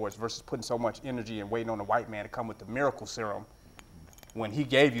put towards versus putting so much energy and waiting on the white man to come with the miracle serum. When he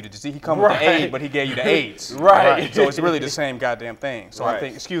gave you the disease, he come with the AIDS, but he gave you the AIDS. So it's really the same goddamn thing. So I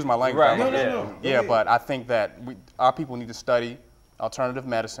think, excuse my language. Yeah, but I think that our people need to study alternative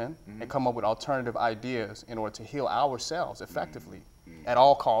medicine and come up with alternative ideas in order to heal ourselves effectively at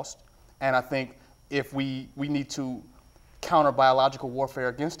all costs. And I think if we need to counter biological warfare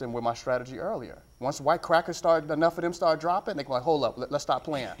against them with my strategy earlier. Once white crackers enough of them start dropping, they're like, hold up, let's stop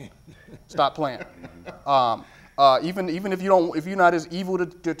playing. Stop playing. Even if you're not as evil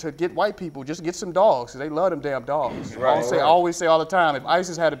to get white people, just get some dogs, 'cause they love them damn dogs. I always say all the time, if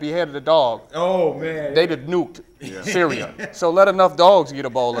ISIS had beheaded a dog, they'd have nuked Syria. So let enough dogs get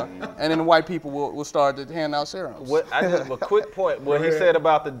Ebola, and then the white people will start to hand out serums. I just have a quick point. What he said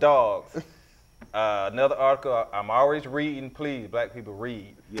about the dogs. Another article I'm always reading. Please, black people,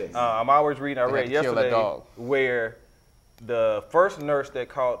 read. I'm always reading. I read yesterday where the first nurse that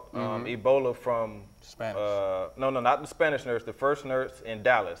caught Ebola from Spanish. No, not the Spanish nurse. The first nurse in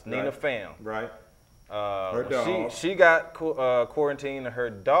Dallas, Nina Pham. Her dog. She got quarantined, and her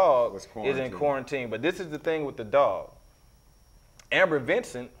dog is in quarantine. But this is the thing with the dog. Amber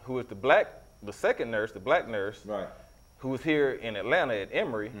Vincent, who is the second nurse, the black nurse, who was here in Atlanta at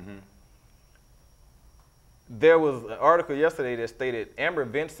Emory. There was an article yesterday that stated Amber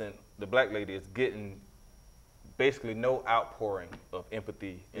Vincent, the black lady, is getting basically no outpouring of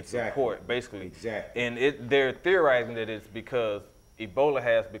empathy and support, basically. Exactly. And they're theorizing that it's because Ebola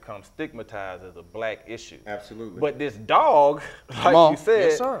has become stigmatized as a black issue. Absolutely. But this dog, like you said,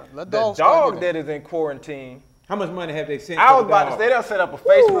 yes, sir. the dog that is in quarantine. How much money have they sent? I was about to say, they done set up a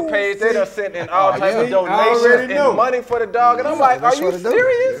Facebook page. They done sent in all types of donations and money for the dog. And I'm like, are you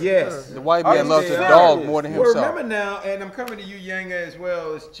serious? Yes. The white man loves the dog more than himself. Well, remember now, and I'm coming to you, Yanga, as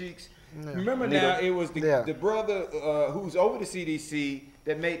well as Cheeks. Remember now, it was the brother who's over the CDC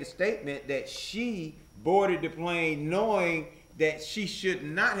that made the statement that she boarded the plane knowing that she should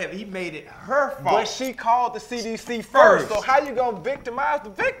not have. He made it her fault. But she called the CDC first. So how you gonna victimize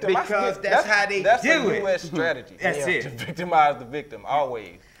the victim? Because that's how they that's do a it. U.S. strategy. That's it. To victimize the victim,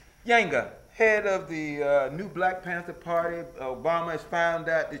 always. Yanga, head of the new Black Panther Party, Obama has found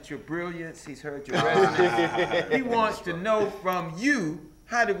out that your brilliance. He's heard your resonance. He wants to know from you,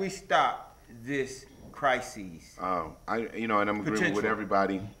 how do we stop this crisis? And I'm agreeing with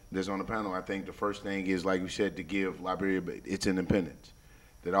everybody that's on the panel. I think the first thing is, like you said, to give Liberia its independence.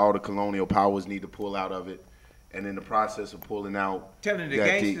 That all the colonial powers need to pull out of it, and in the process of pulling out, telling the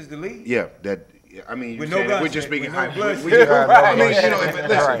gangsters to leave. Yeah, I mean, with no we're just speaking high. If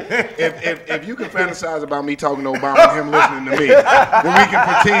you can fantasize about me talking to Obama and him listening to me, then we can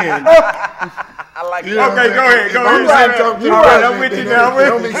pretend. I like you know okay, go ahead. You're right. I'm with you now.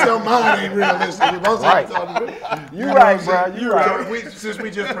 Don't make some mine ain't realistic. You're right, bro. You're right. So since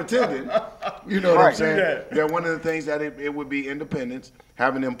we just pretended, you know what I'm saying? That one of the things that it would be independence,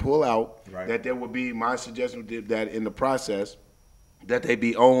 having them pull out. That there would be my suggestion that in the process, that they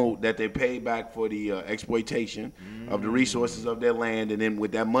be owned, that they pay back for the exploitation of the resources of their land, and then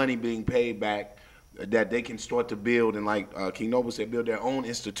with that money being paid back, that they can start to build, and like King Noble said, build their own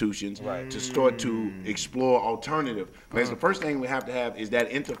institutions to start to explore alternative. Because the first thing we have to have is that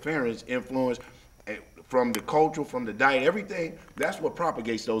influence from the culture, from the diet, everything. That's what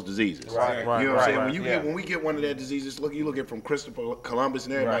propagates those diseases. You know what I'm saying? When we get one of their diseases, you look at from Christopher Columbus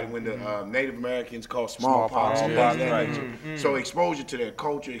and everybody, when the Native Americans called smallpox. So exposure to their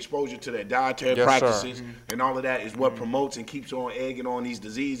culture, exposure to their dietary practices, and all of that is what promotes and keeps on egging on these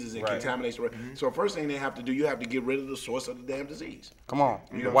diseases and contaminates. So first thing they have to do, you have to get rid of the source of the damn disease. Come on,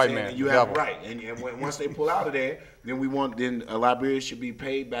 you know the white man. You have and once they pull out of there, then Liberia should be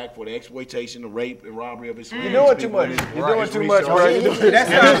paid back for the exploitation, the rape, and robbery of its slaves. You're doing too much. You're doing too much, bro. That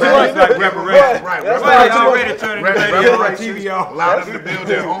sounds like reparations. Right. Already turning TV off. Allow them to build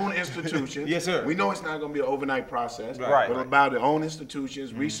their own institutions. Yes, sir. We know it's not going to be an overnight process. But about their own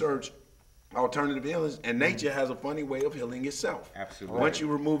institutions, research alternative healings, and nature has a funny way of healing itself. Absolutely. Once you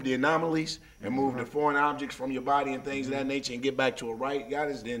remove the anomalies and move the foreign objects from your body and things of that nature and get back to a right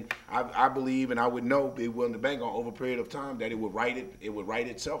guidance, then I believe and I would know, be willing to bank on over a period of time that it would write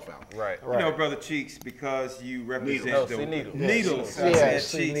itself out. You know, Brother Cheeks, because you represent Needles. I said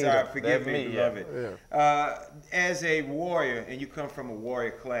Cheeks. Forgive me, beloved. As a warrior, and you come from a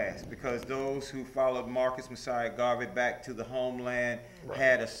warrior class, because those who followed Marcus Messiah Garvey back to the homeland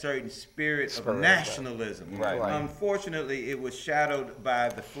had a certain spirit of nationalism. Unfortunately, it was shadowed by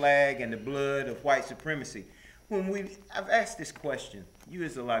the flag and the blood of white supremacy. I've asked this question, you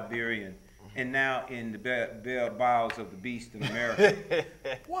as a Liberian, and now in the bowels of the beast in America,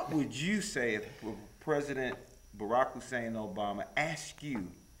 what would you say if President Barack Hussein Obama asked you,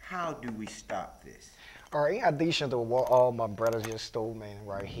 how do we stop this? All right, in addition to what all my brothers just told me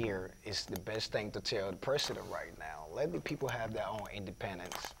right here, it's the best thing to tell the president right now. Let the people have their own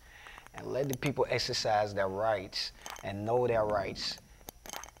independence, and let the people exercise their rights and know their rights,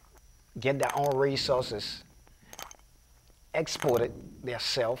 get their own resources, export it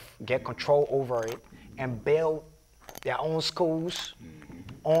themselves, get control over it, and build their own schools,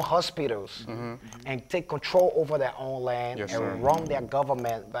 own hospitals, and take control over their own land and run their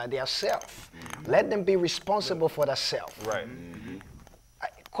government by themselves. Let them be responsible for themselves. A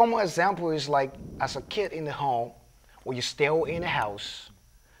common example is like as a kid in the home, or you stay in the house,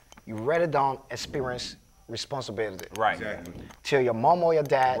 you really don't experience responsibility. Till your mom or your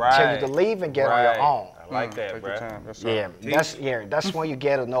dad tell you to leave and get on your own. I like that, bro. That's when you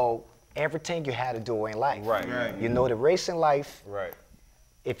get to know everything you had to do in life. You know the race in life.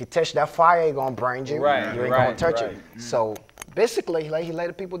 If you touch that fire, it's gonna burn you. You ain't gonna touch it. So basically, like he let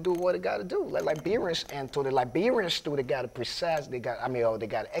the people do what they gotta do. Like Liberians, and to the Liberians too, they gotta they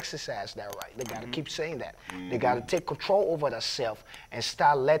gotta exercise that right. They gotta keep saying that. They gotta take control over themselves and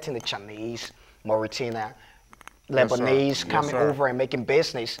start letting the Chinese, Mauritania, Lebanese coming over and making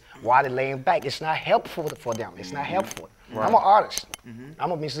business while they're laying back. It's not helpful for them. It's not helpful. I'm an artist. I'm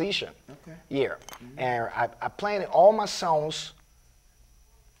a musician. And I plan all my songs.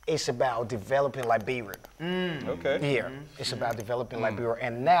 It's about developing Liberia. Okay. Here, it's about developing Liberia.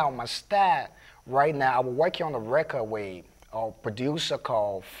 And now my stat right now, I'm working on a record with a producer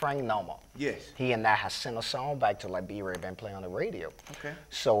called Frank Noma. Yes. He and I have sent a song back to Liberia, been playing on the radio. Okay.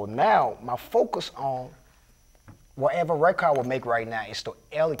 So now my focus on whatever record I will make right now is to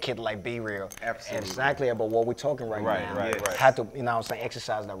educate Liberia exactly about what we're talking now. Right. How to, you know what I'm saying,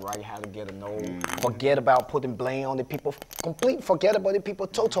 exercise that right, how to get to know, forget about putting blame on the people, forget about the people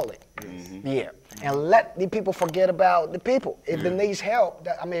totally. Yeah. And let the people forget about the people. If they need help,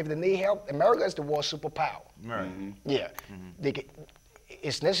 if they need help, America is the world superpower. Right. Yeah.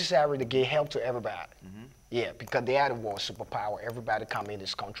 It's necessary to give help to everybody. Yeah, because they are the world superpower. Everybody come in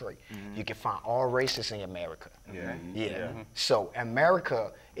this country. You can find all races in America. Yeah. So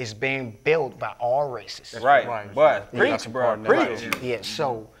America is being built by all races. Right. But preach, bro. Preach. Yeah.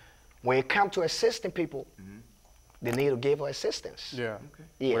 So when it comes to assisting people, they need to give assistance. Yeah.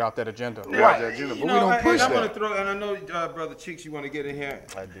 Without that agenda. Right. But we don't push and I that. want to throw, and I know, Brother Cheeks, you want to get in here.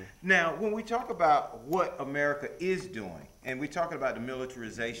 I do. Now, when we talk about what America is doing, and we're talking about the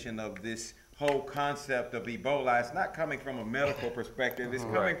militarization of this whole concept of Ebola, it's not coming from a medical perspective. It's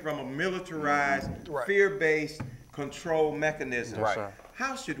coming from a militarized, fear-based control mechanism. Yes, sir.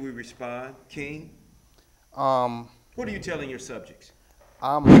 How should we respond, King? What are you telling your subjects?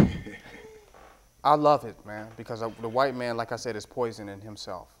 I love it, man, because the white man, like I said, is poisoning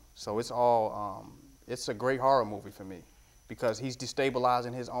himself. So it's all, it's a great horror movie for me, because he's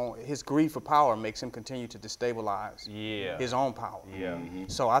destabilizing his greed for power makes him continue to destabilize his own power.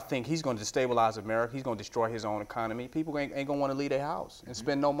 So I think he's going to destabilize America. He's going to destroy his own economy. People ain't going to want to leave their house and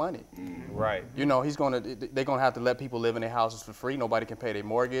spend no money. Right. You know, they're going to have to let people live in their houses for free. Nobody can pay their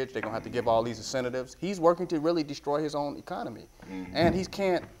mortgage. They're going to have to give all these incentives. He's working to really destroy his own economy. And he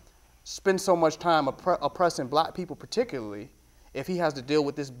can't spend so much time oppressing black people particularly if he has to deal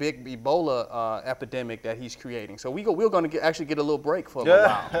with this big Ebola epidemic that he's creating. So we're going to actually get a little break for a little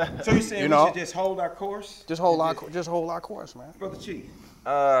while. So you're saying we should just hold our course? Just hold our course, man. Brother Chief.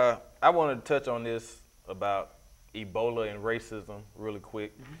 I wanted to touch on this about Ebola and racism really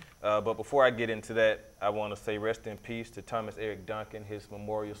quick. But before I get into that, I want to say rest in peace to Thomas Eric Duncan. His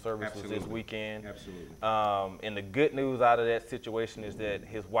memorial service was this weekend. And the good news out of that situation is that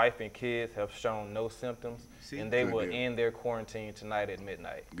his wife and kids have shown no symptoms, and they will end their quarantine tonight at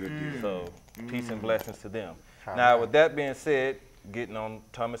midnight. So peace and blessings to them. Now, with that being said, getting on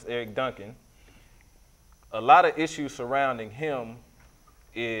Thomas Eric Duncan, a lot of issues surrounding him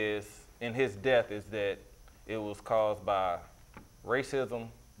in his death is that it was caused by racism,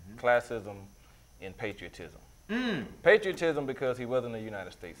 classism, and patriotism. Patriotism because he wasn't a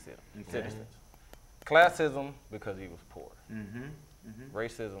United States citizen. Classism because he was poor.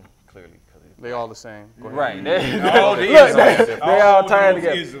 Racism clearly because he was They all the same. right. They all tied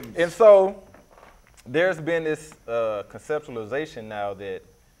together. And so there's been this conceptualization now that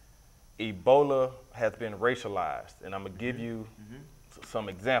Ebola has been racialized, and I'm gonna give you some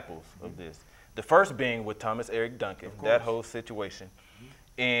examples of this. The first being with Thomas Eric Duncan, that whole situation.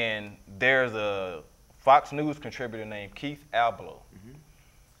 And there's a Fox News contributor named Keith Alblo.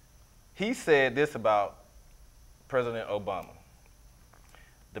 He said this about President Obama.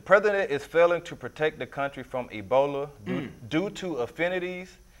 The president is failing to protect the country from Ebola due to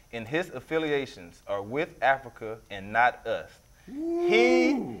affinities, and his affiliations are with Africa and not us.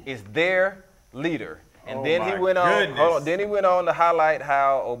 He is their leader. And then he went on. Then he went on to highlight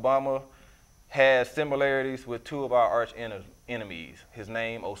how Obama has similarities with two of our arch enemies. His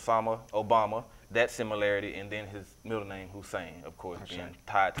name, Obama, that similarity, and then his middle name, Hussein, of course, being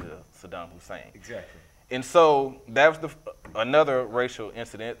tied to Saddam Hussein. Exactly. And so that was another racial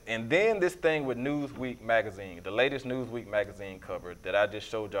incident. And then this thing with Newsweek magazine, the latest Newsweek magazine cover that I just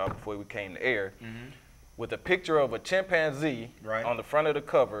showed y'all before we came to air, with a picture of a chimpanzee on the front of the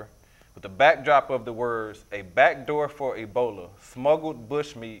cover, with the backdrop of the words, "A backdoor for Ebola, smuggled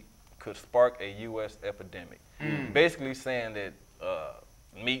bushmeat could spark a U.S. epidemic." Basically saying that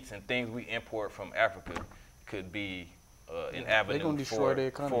meats and things we import from Africa could be an avenue for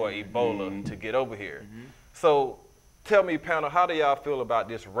Ebola to get over here. So tell me, panel, how do y'all feel about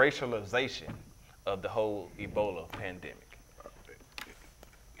this racialization of the whole Ebola pandemic?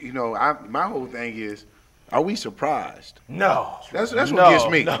 You know, my whole thing is, are we surprised? No. That's what gets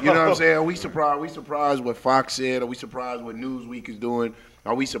me. No. You know what I'm saying? Are we surprised? Are we surprised what Fox said? Are we surprised what Newsweek is doing?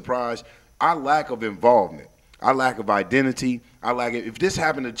 Are we surprised? Our lack of involvement, our lack of identity, our lack of, if this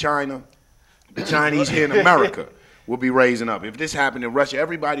happened to China, the Chinese here in America will be raising up. If this happened in Russia,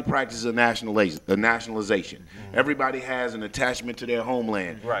 everybody practices a nationalization. Everybody has an attachment to their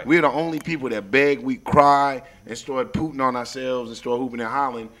homeland. We're the only people that beg, we cry, and start pooting on ourselves and start hooping and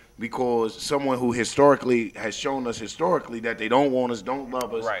hollering because someone who historically has shown us historically that they don't want us, don't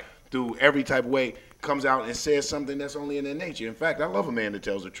love us, through every type of way, comes out and says something that's only in their nature. In fact, I love a man that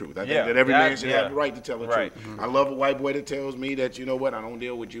tells the truth. I think that every man should have the right to tell the truth. I love a white boy that tells me that, you know what, I don't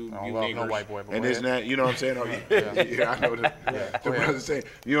deal with you, you niggers. No white boy, and this and that, you know what I'm saying? Oh, I know the brother's saying,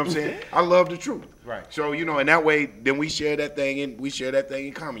 you know what I'm saying? I love the truth. Right. So, you know, in that way, then we share that thing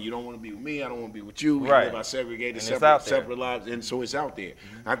in common. You don't want to be with me, I don't want to be with you. We live our segregated, separate lives, and so it's out there.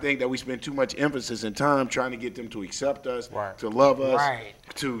 I think that we spend too much emphasis and time trying to get them to accept us, to love us,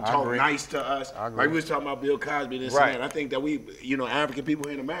 to talk nice to us. Like we was talking about Bill Cosby and this and that. I think that we, you know, African people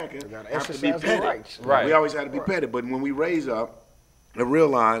here in America have to be petted. We always had to be petted. But when we raise up and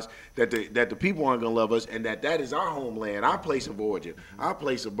realize that the people aren't going to love us and that is our homeland, our place of origin, our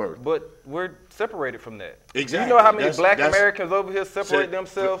place of birth. But we're separated from that. Exactly. You know how many black Americans over here separate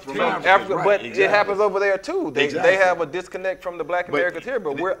themselves from Africa? But it happens over there too. They have a disconnect from the black Americans here,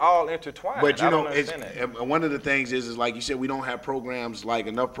 but we're all intertwined. But you know, one of the things is like you said, we don't have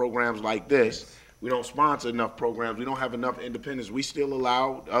enough programs like this. We don't sponsor enough programs. We don't have enough independence. We still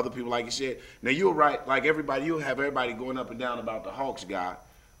allow other people, like you said. Now, you're right. Like everybody, you'll have everybody going up and down about the Hawks guy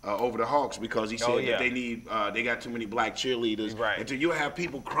over the Hawks because he said that they got too many black cheerleaders. Until you'll have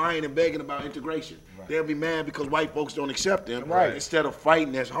people crying and begging about integration. They'll be mad because white folks don't accept them. Instead of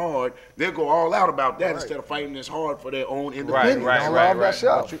fighting as hard, they'll go all out about that instead of fighting as hard for their own independence.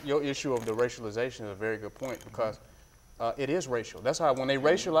 Your issue of the racialization is a very good point because it is racial. That's how when they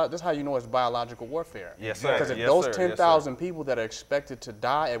racialize, that's how you know it's biological warfare. Yes, sir. Because if those 10,000 people that are expected to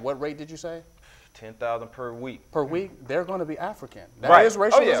die, at what rate did you say? 10,000 per week. Per week, they're going to be African. That is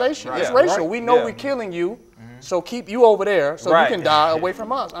racialization. It's racial. We know we're killing you, so keep you over there so you can die away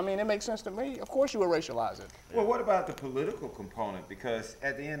from us. I mean, it makes sense to me. Of course you would racialize it. Well, what about the political component? Because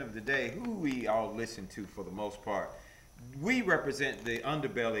at the end of the day, who we all listen to for the most part, we represent the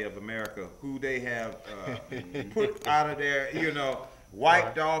underbelly of America, who they have put out of there, you know,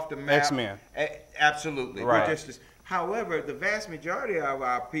 wiped off the map. X-Men. Absolutely. However, the vast majority of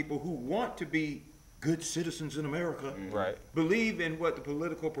our people who want to be good citizens in America believe in what the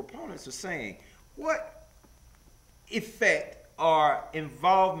political proponents are saying. What effect or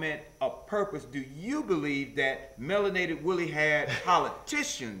involvement or purpose do you believe that melanated woolly-haired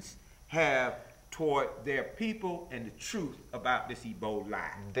politicians have toward their people and the truth about this Ebola?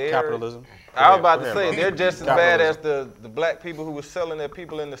 Capitalism. I was about to say, they're just as bad as the black people who were selling their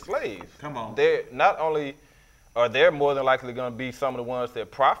people into slaves. Come on. They're not only are they more than likely going to be some of the ones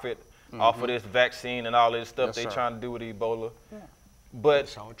that profit off of this vaccine and all this stuff they're trying to do with Ebola. But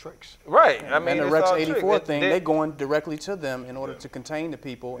it's all tricks. Right. I mean, and the Rex 84 thing, they're going directly to them in order to contain the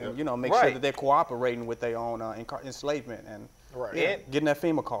people and, you know, make sure that they're cooperating with their own enslavement and getting that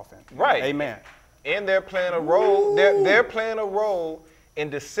FEMA coffin. Right. Amen. And they're playing a role. They're playing a role in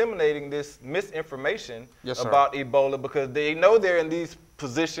disseminating this misinformation about Ebola because they know they're in these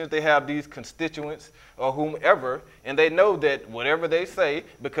positions. They have these constituents or whomever, and they know that whatever they say,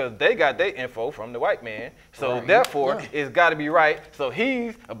 because they got their info from the white man, so therefore it's got to be right. So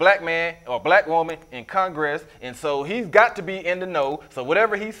he's a black man or a black woman in Congress, and so he's got to be in the know. So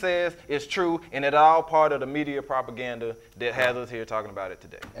whatever he says is true, and it's all part of the media propaganda that has us here talking about it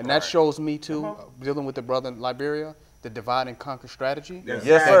today. And that shows me too, dealing with the brother in Liberia, the divide and conquer strategy. Yes,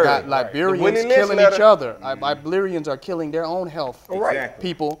 sir. Got Liberians killing each other. Liberians are killing their own health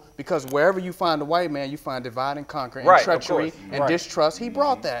people because wherever you find a white man, you find divide and conquer and treachery and distrust. He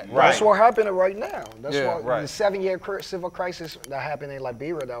brought that. That's what happened right now. That's what the 7-year civil crisis that happened in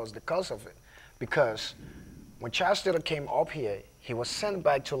Liberia, that was the cause of it. Because when Charles Taylor came up here, he was sent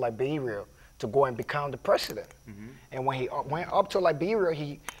back to Liberia to go and become the president. And when he went up to Liberia,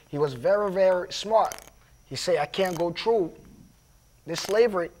 he was very, very smart. He said, I can't go through this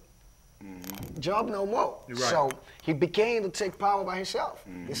slavery job no more. So he began to take power by himself.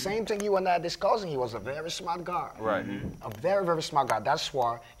 The same thing you and I discussing, he was a very smart guy. A very, very smart guy. That's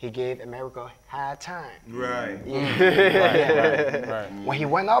why he gave America high time. When he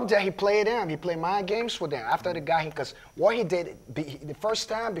went up there, he played them. He played mind games with them. After the guy, because what he did, the first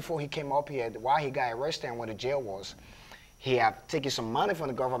time before he came up here, why he got arrested and where the jail was, he had taken some money from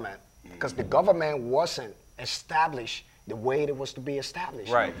the government because the government wasn't established the way it was to be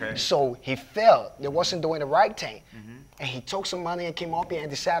established. So he felt they wasn't doing the right thing. And he took some money and came up here and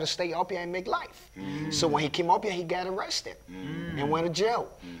decided to stay up here and make life. So when he came up here, he got arrested and went to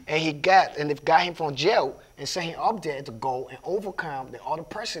jail. And they got him from jail and sent him up there to go and overcome the other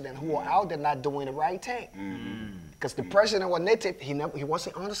president who were out there not doing the right thing. Because the president was native, he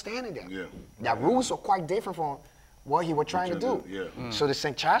wasn't understanding them. The rules were quite different from what he was trying to do. So they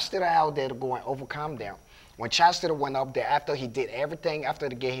sent Chastity out there to go and overcome them. When Chastity went up there, after he did everything, after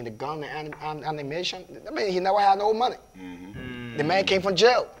they gave him the gun and ammunition, I mean, he never had no money. The man came from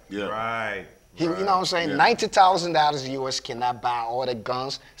jail. Right. He, you know what I'm saying? $90,000 US cannot buy all the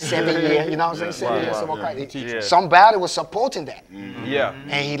guns. 7 years, you know what I'm saying? 7 years. Somebody was supporting that.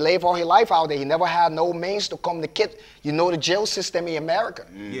 And he lived all his life out there. He never had no means to come to kids. You know the jail system in America.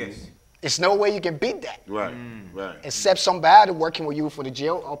 Yes. It's no way you can beat that. Right. Except somebody working with you for the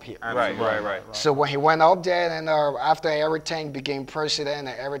jail up here. Right. So when he went up there and after everything became president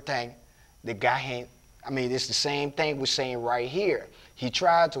and everything, they got him. I mean, it's the same thing we're saying right here. He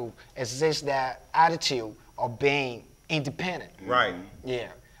tried to exist that attitude of being independent. Right. Yeah.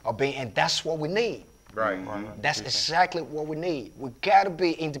 Of being, and that's what we need. Right. That's exactly what we need. We gotta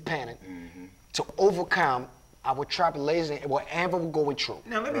be independent to overcome our tribulation and whatever we're going through.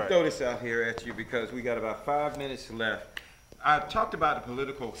 Now let me throw this out here at you because we got about 5 minutes left. I've talked about the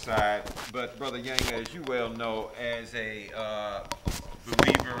political side, but Brother Young, as you well know, as a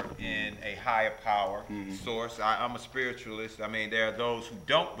believer in a higher power source, I'm a spiritualist. I mean, there are those who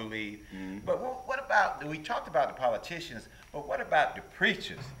don't believe. But what about, we talked about the politicians, but what about the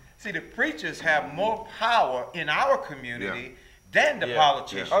preachers? See, the preachers have more power in our community than the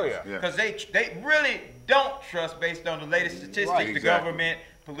politicians. Because they really don't trust, based on the latest statistics, the government,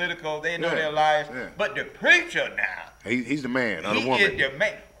 political, they know their lives. But the preacher now, he's the man, not a woman. He is the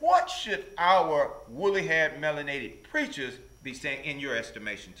man. What should our woolly-haired, melanated preachers be saying, in your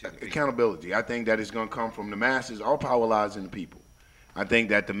estimation, to the people? Accountability. I think that it's going to come from the masses. All power lies in the people. I think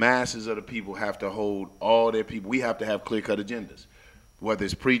that the masses of the people have to hold all their people. We have to have clear-cut agendas, whether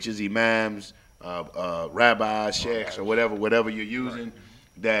it's preachers, imams, rabbis, sheikhs, or whatever you're using.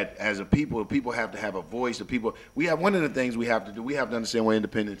 That as a people have to have a voice. The people, we have one of the things we have to do. We have to understand what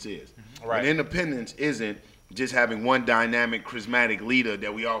independence is. And independence isn't just having one dynamic, charismatic leader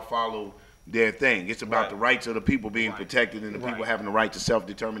that we all follow their thing. It's about the rights of the people being protected and the people having the right to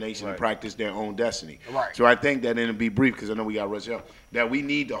self-determination and practice their own destiny. So I think that, and to be brief, because I know we got to rush up, that we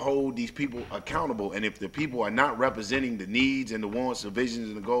need to hold these people accountable. And if the people are not representing the needs and the wants, the visions,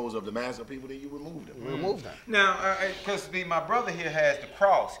 and the goals of the mass of people, then you remove them. Remove them. Now, because my brother here has the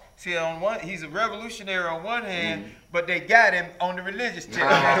cross. See, on one, he's a revolutionary on one hand, but they got him on the religious tip.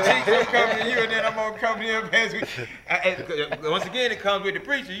 I'm coming to you, and then I'm gonna come to him as we. Once again, it comes with the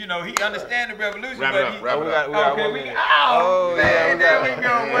preacher. You know, he understands the revolution. Wrap it up. There we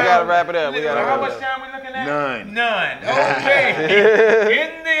go. We gotta wrap it up. How much time we looking at? None. Okay.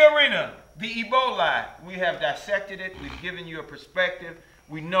 In the arena, the Ebola, we have dissected it. We've given you a perspective.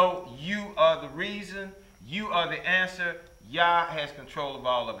 We know you are the reason. You are the answer. Yah has control of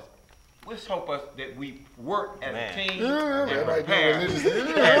all of us. Let's hope that we work as a team and prepare as they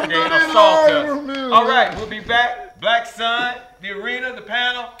assault us. All right, we'll be back. Black Sun, the arena, the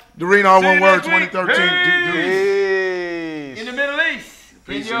panel. The arena, all one word, 2013. In the Middle East,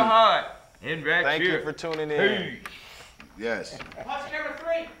 in your heart. Thank you for tuning in. Yes. Watch number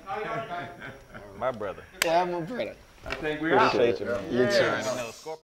 3. My brother. Yeah, my brother. I think we're Appreciate you, man. You too.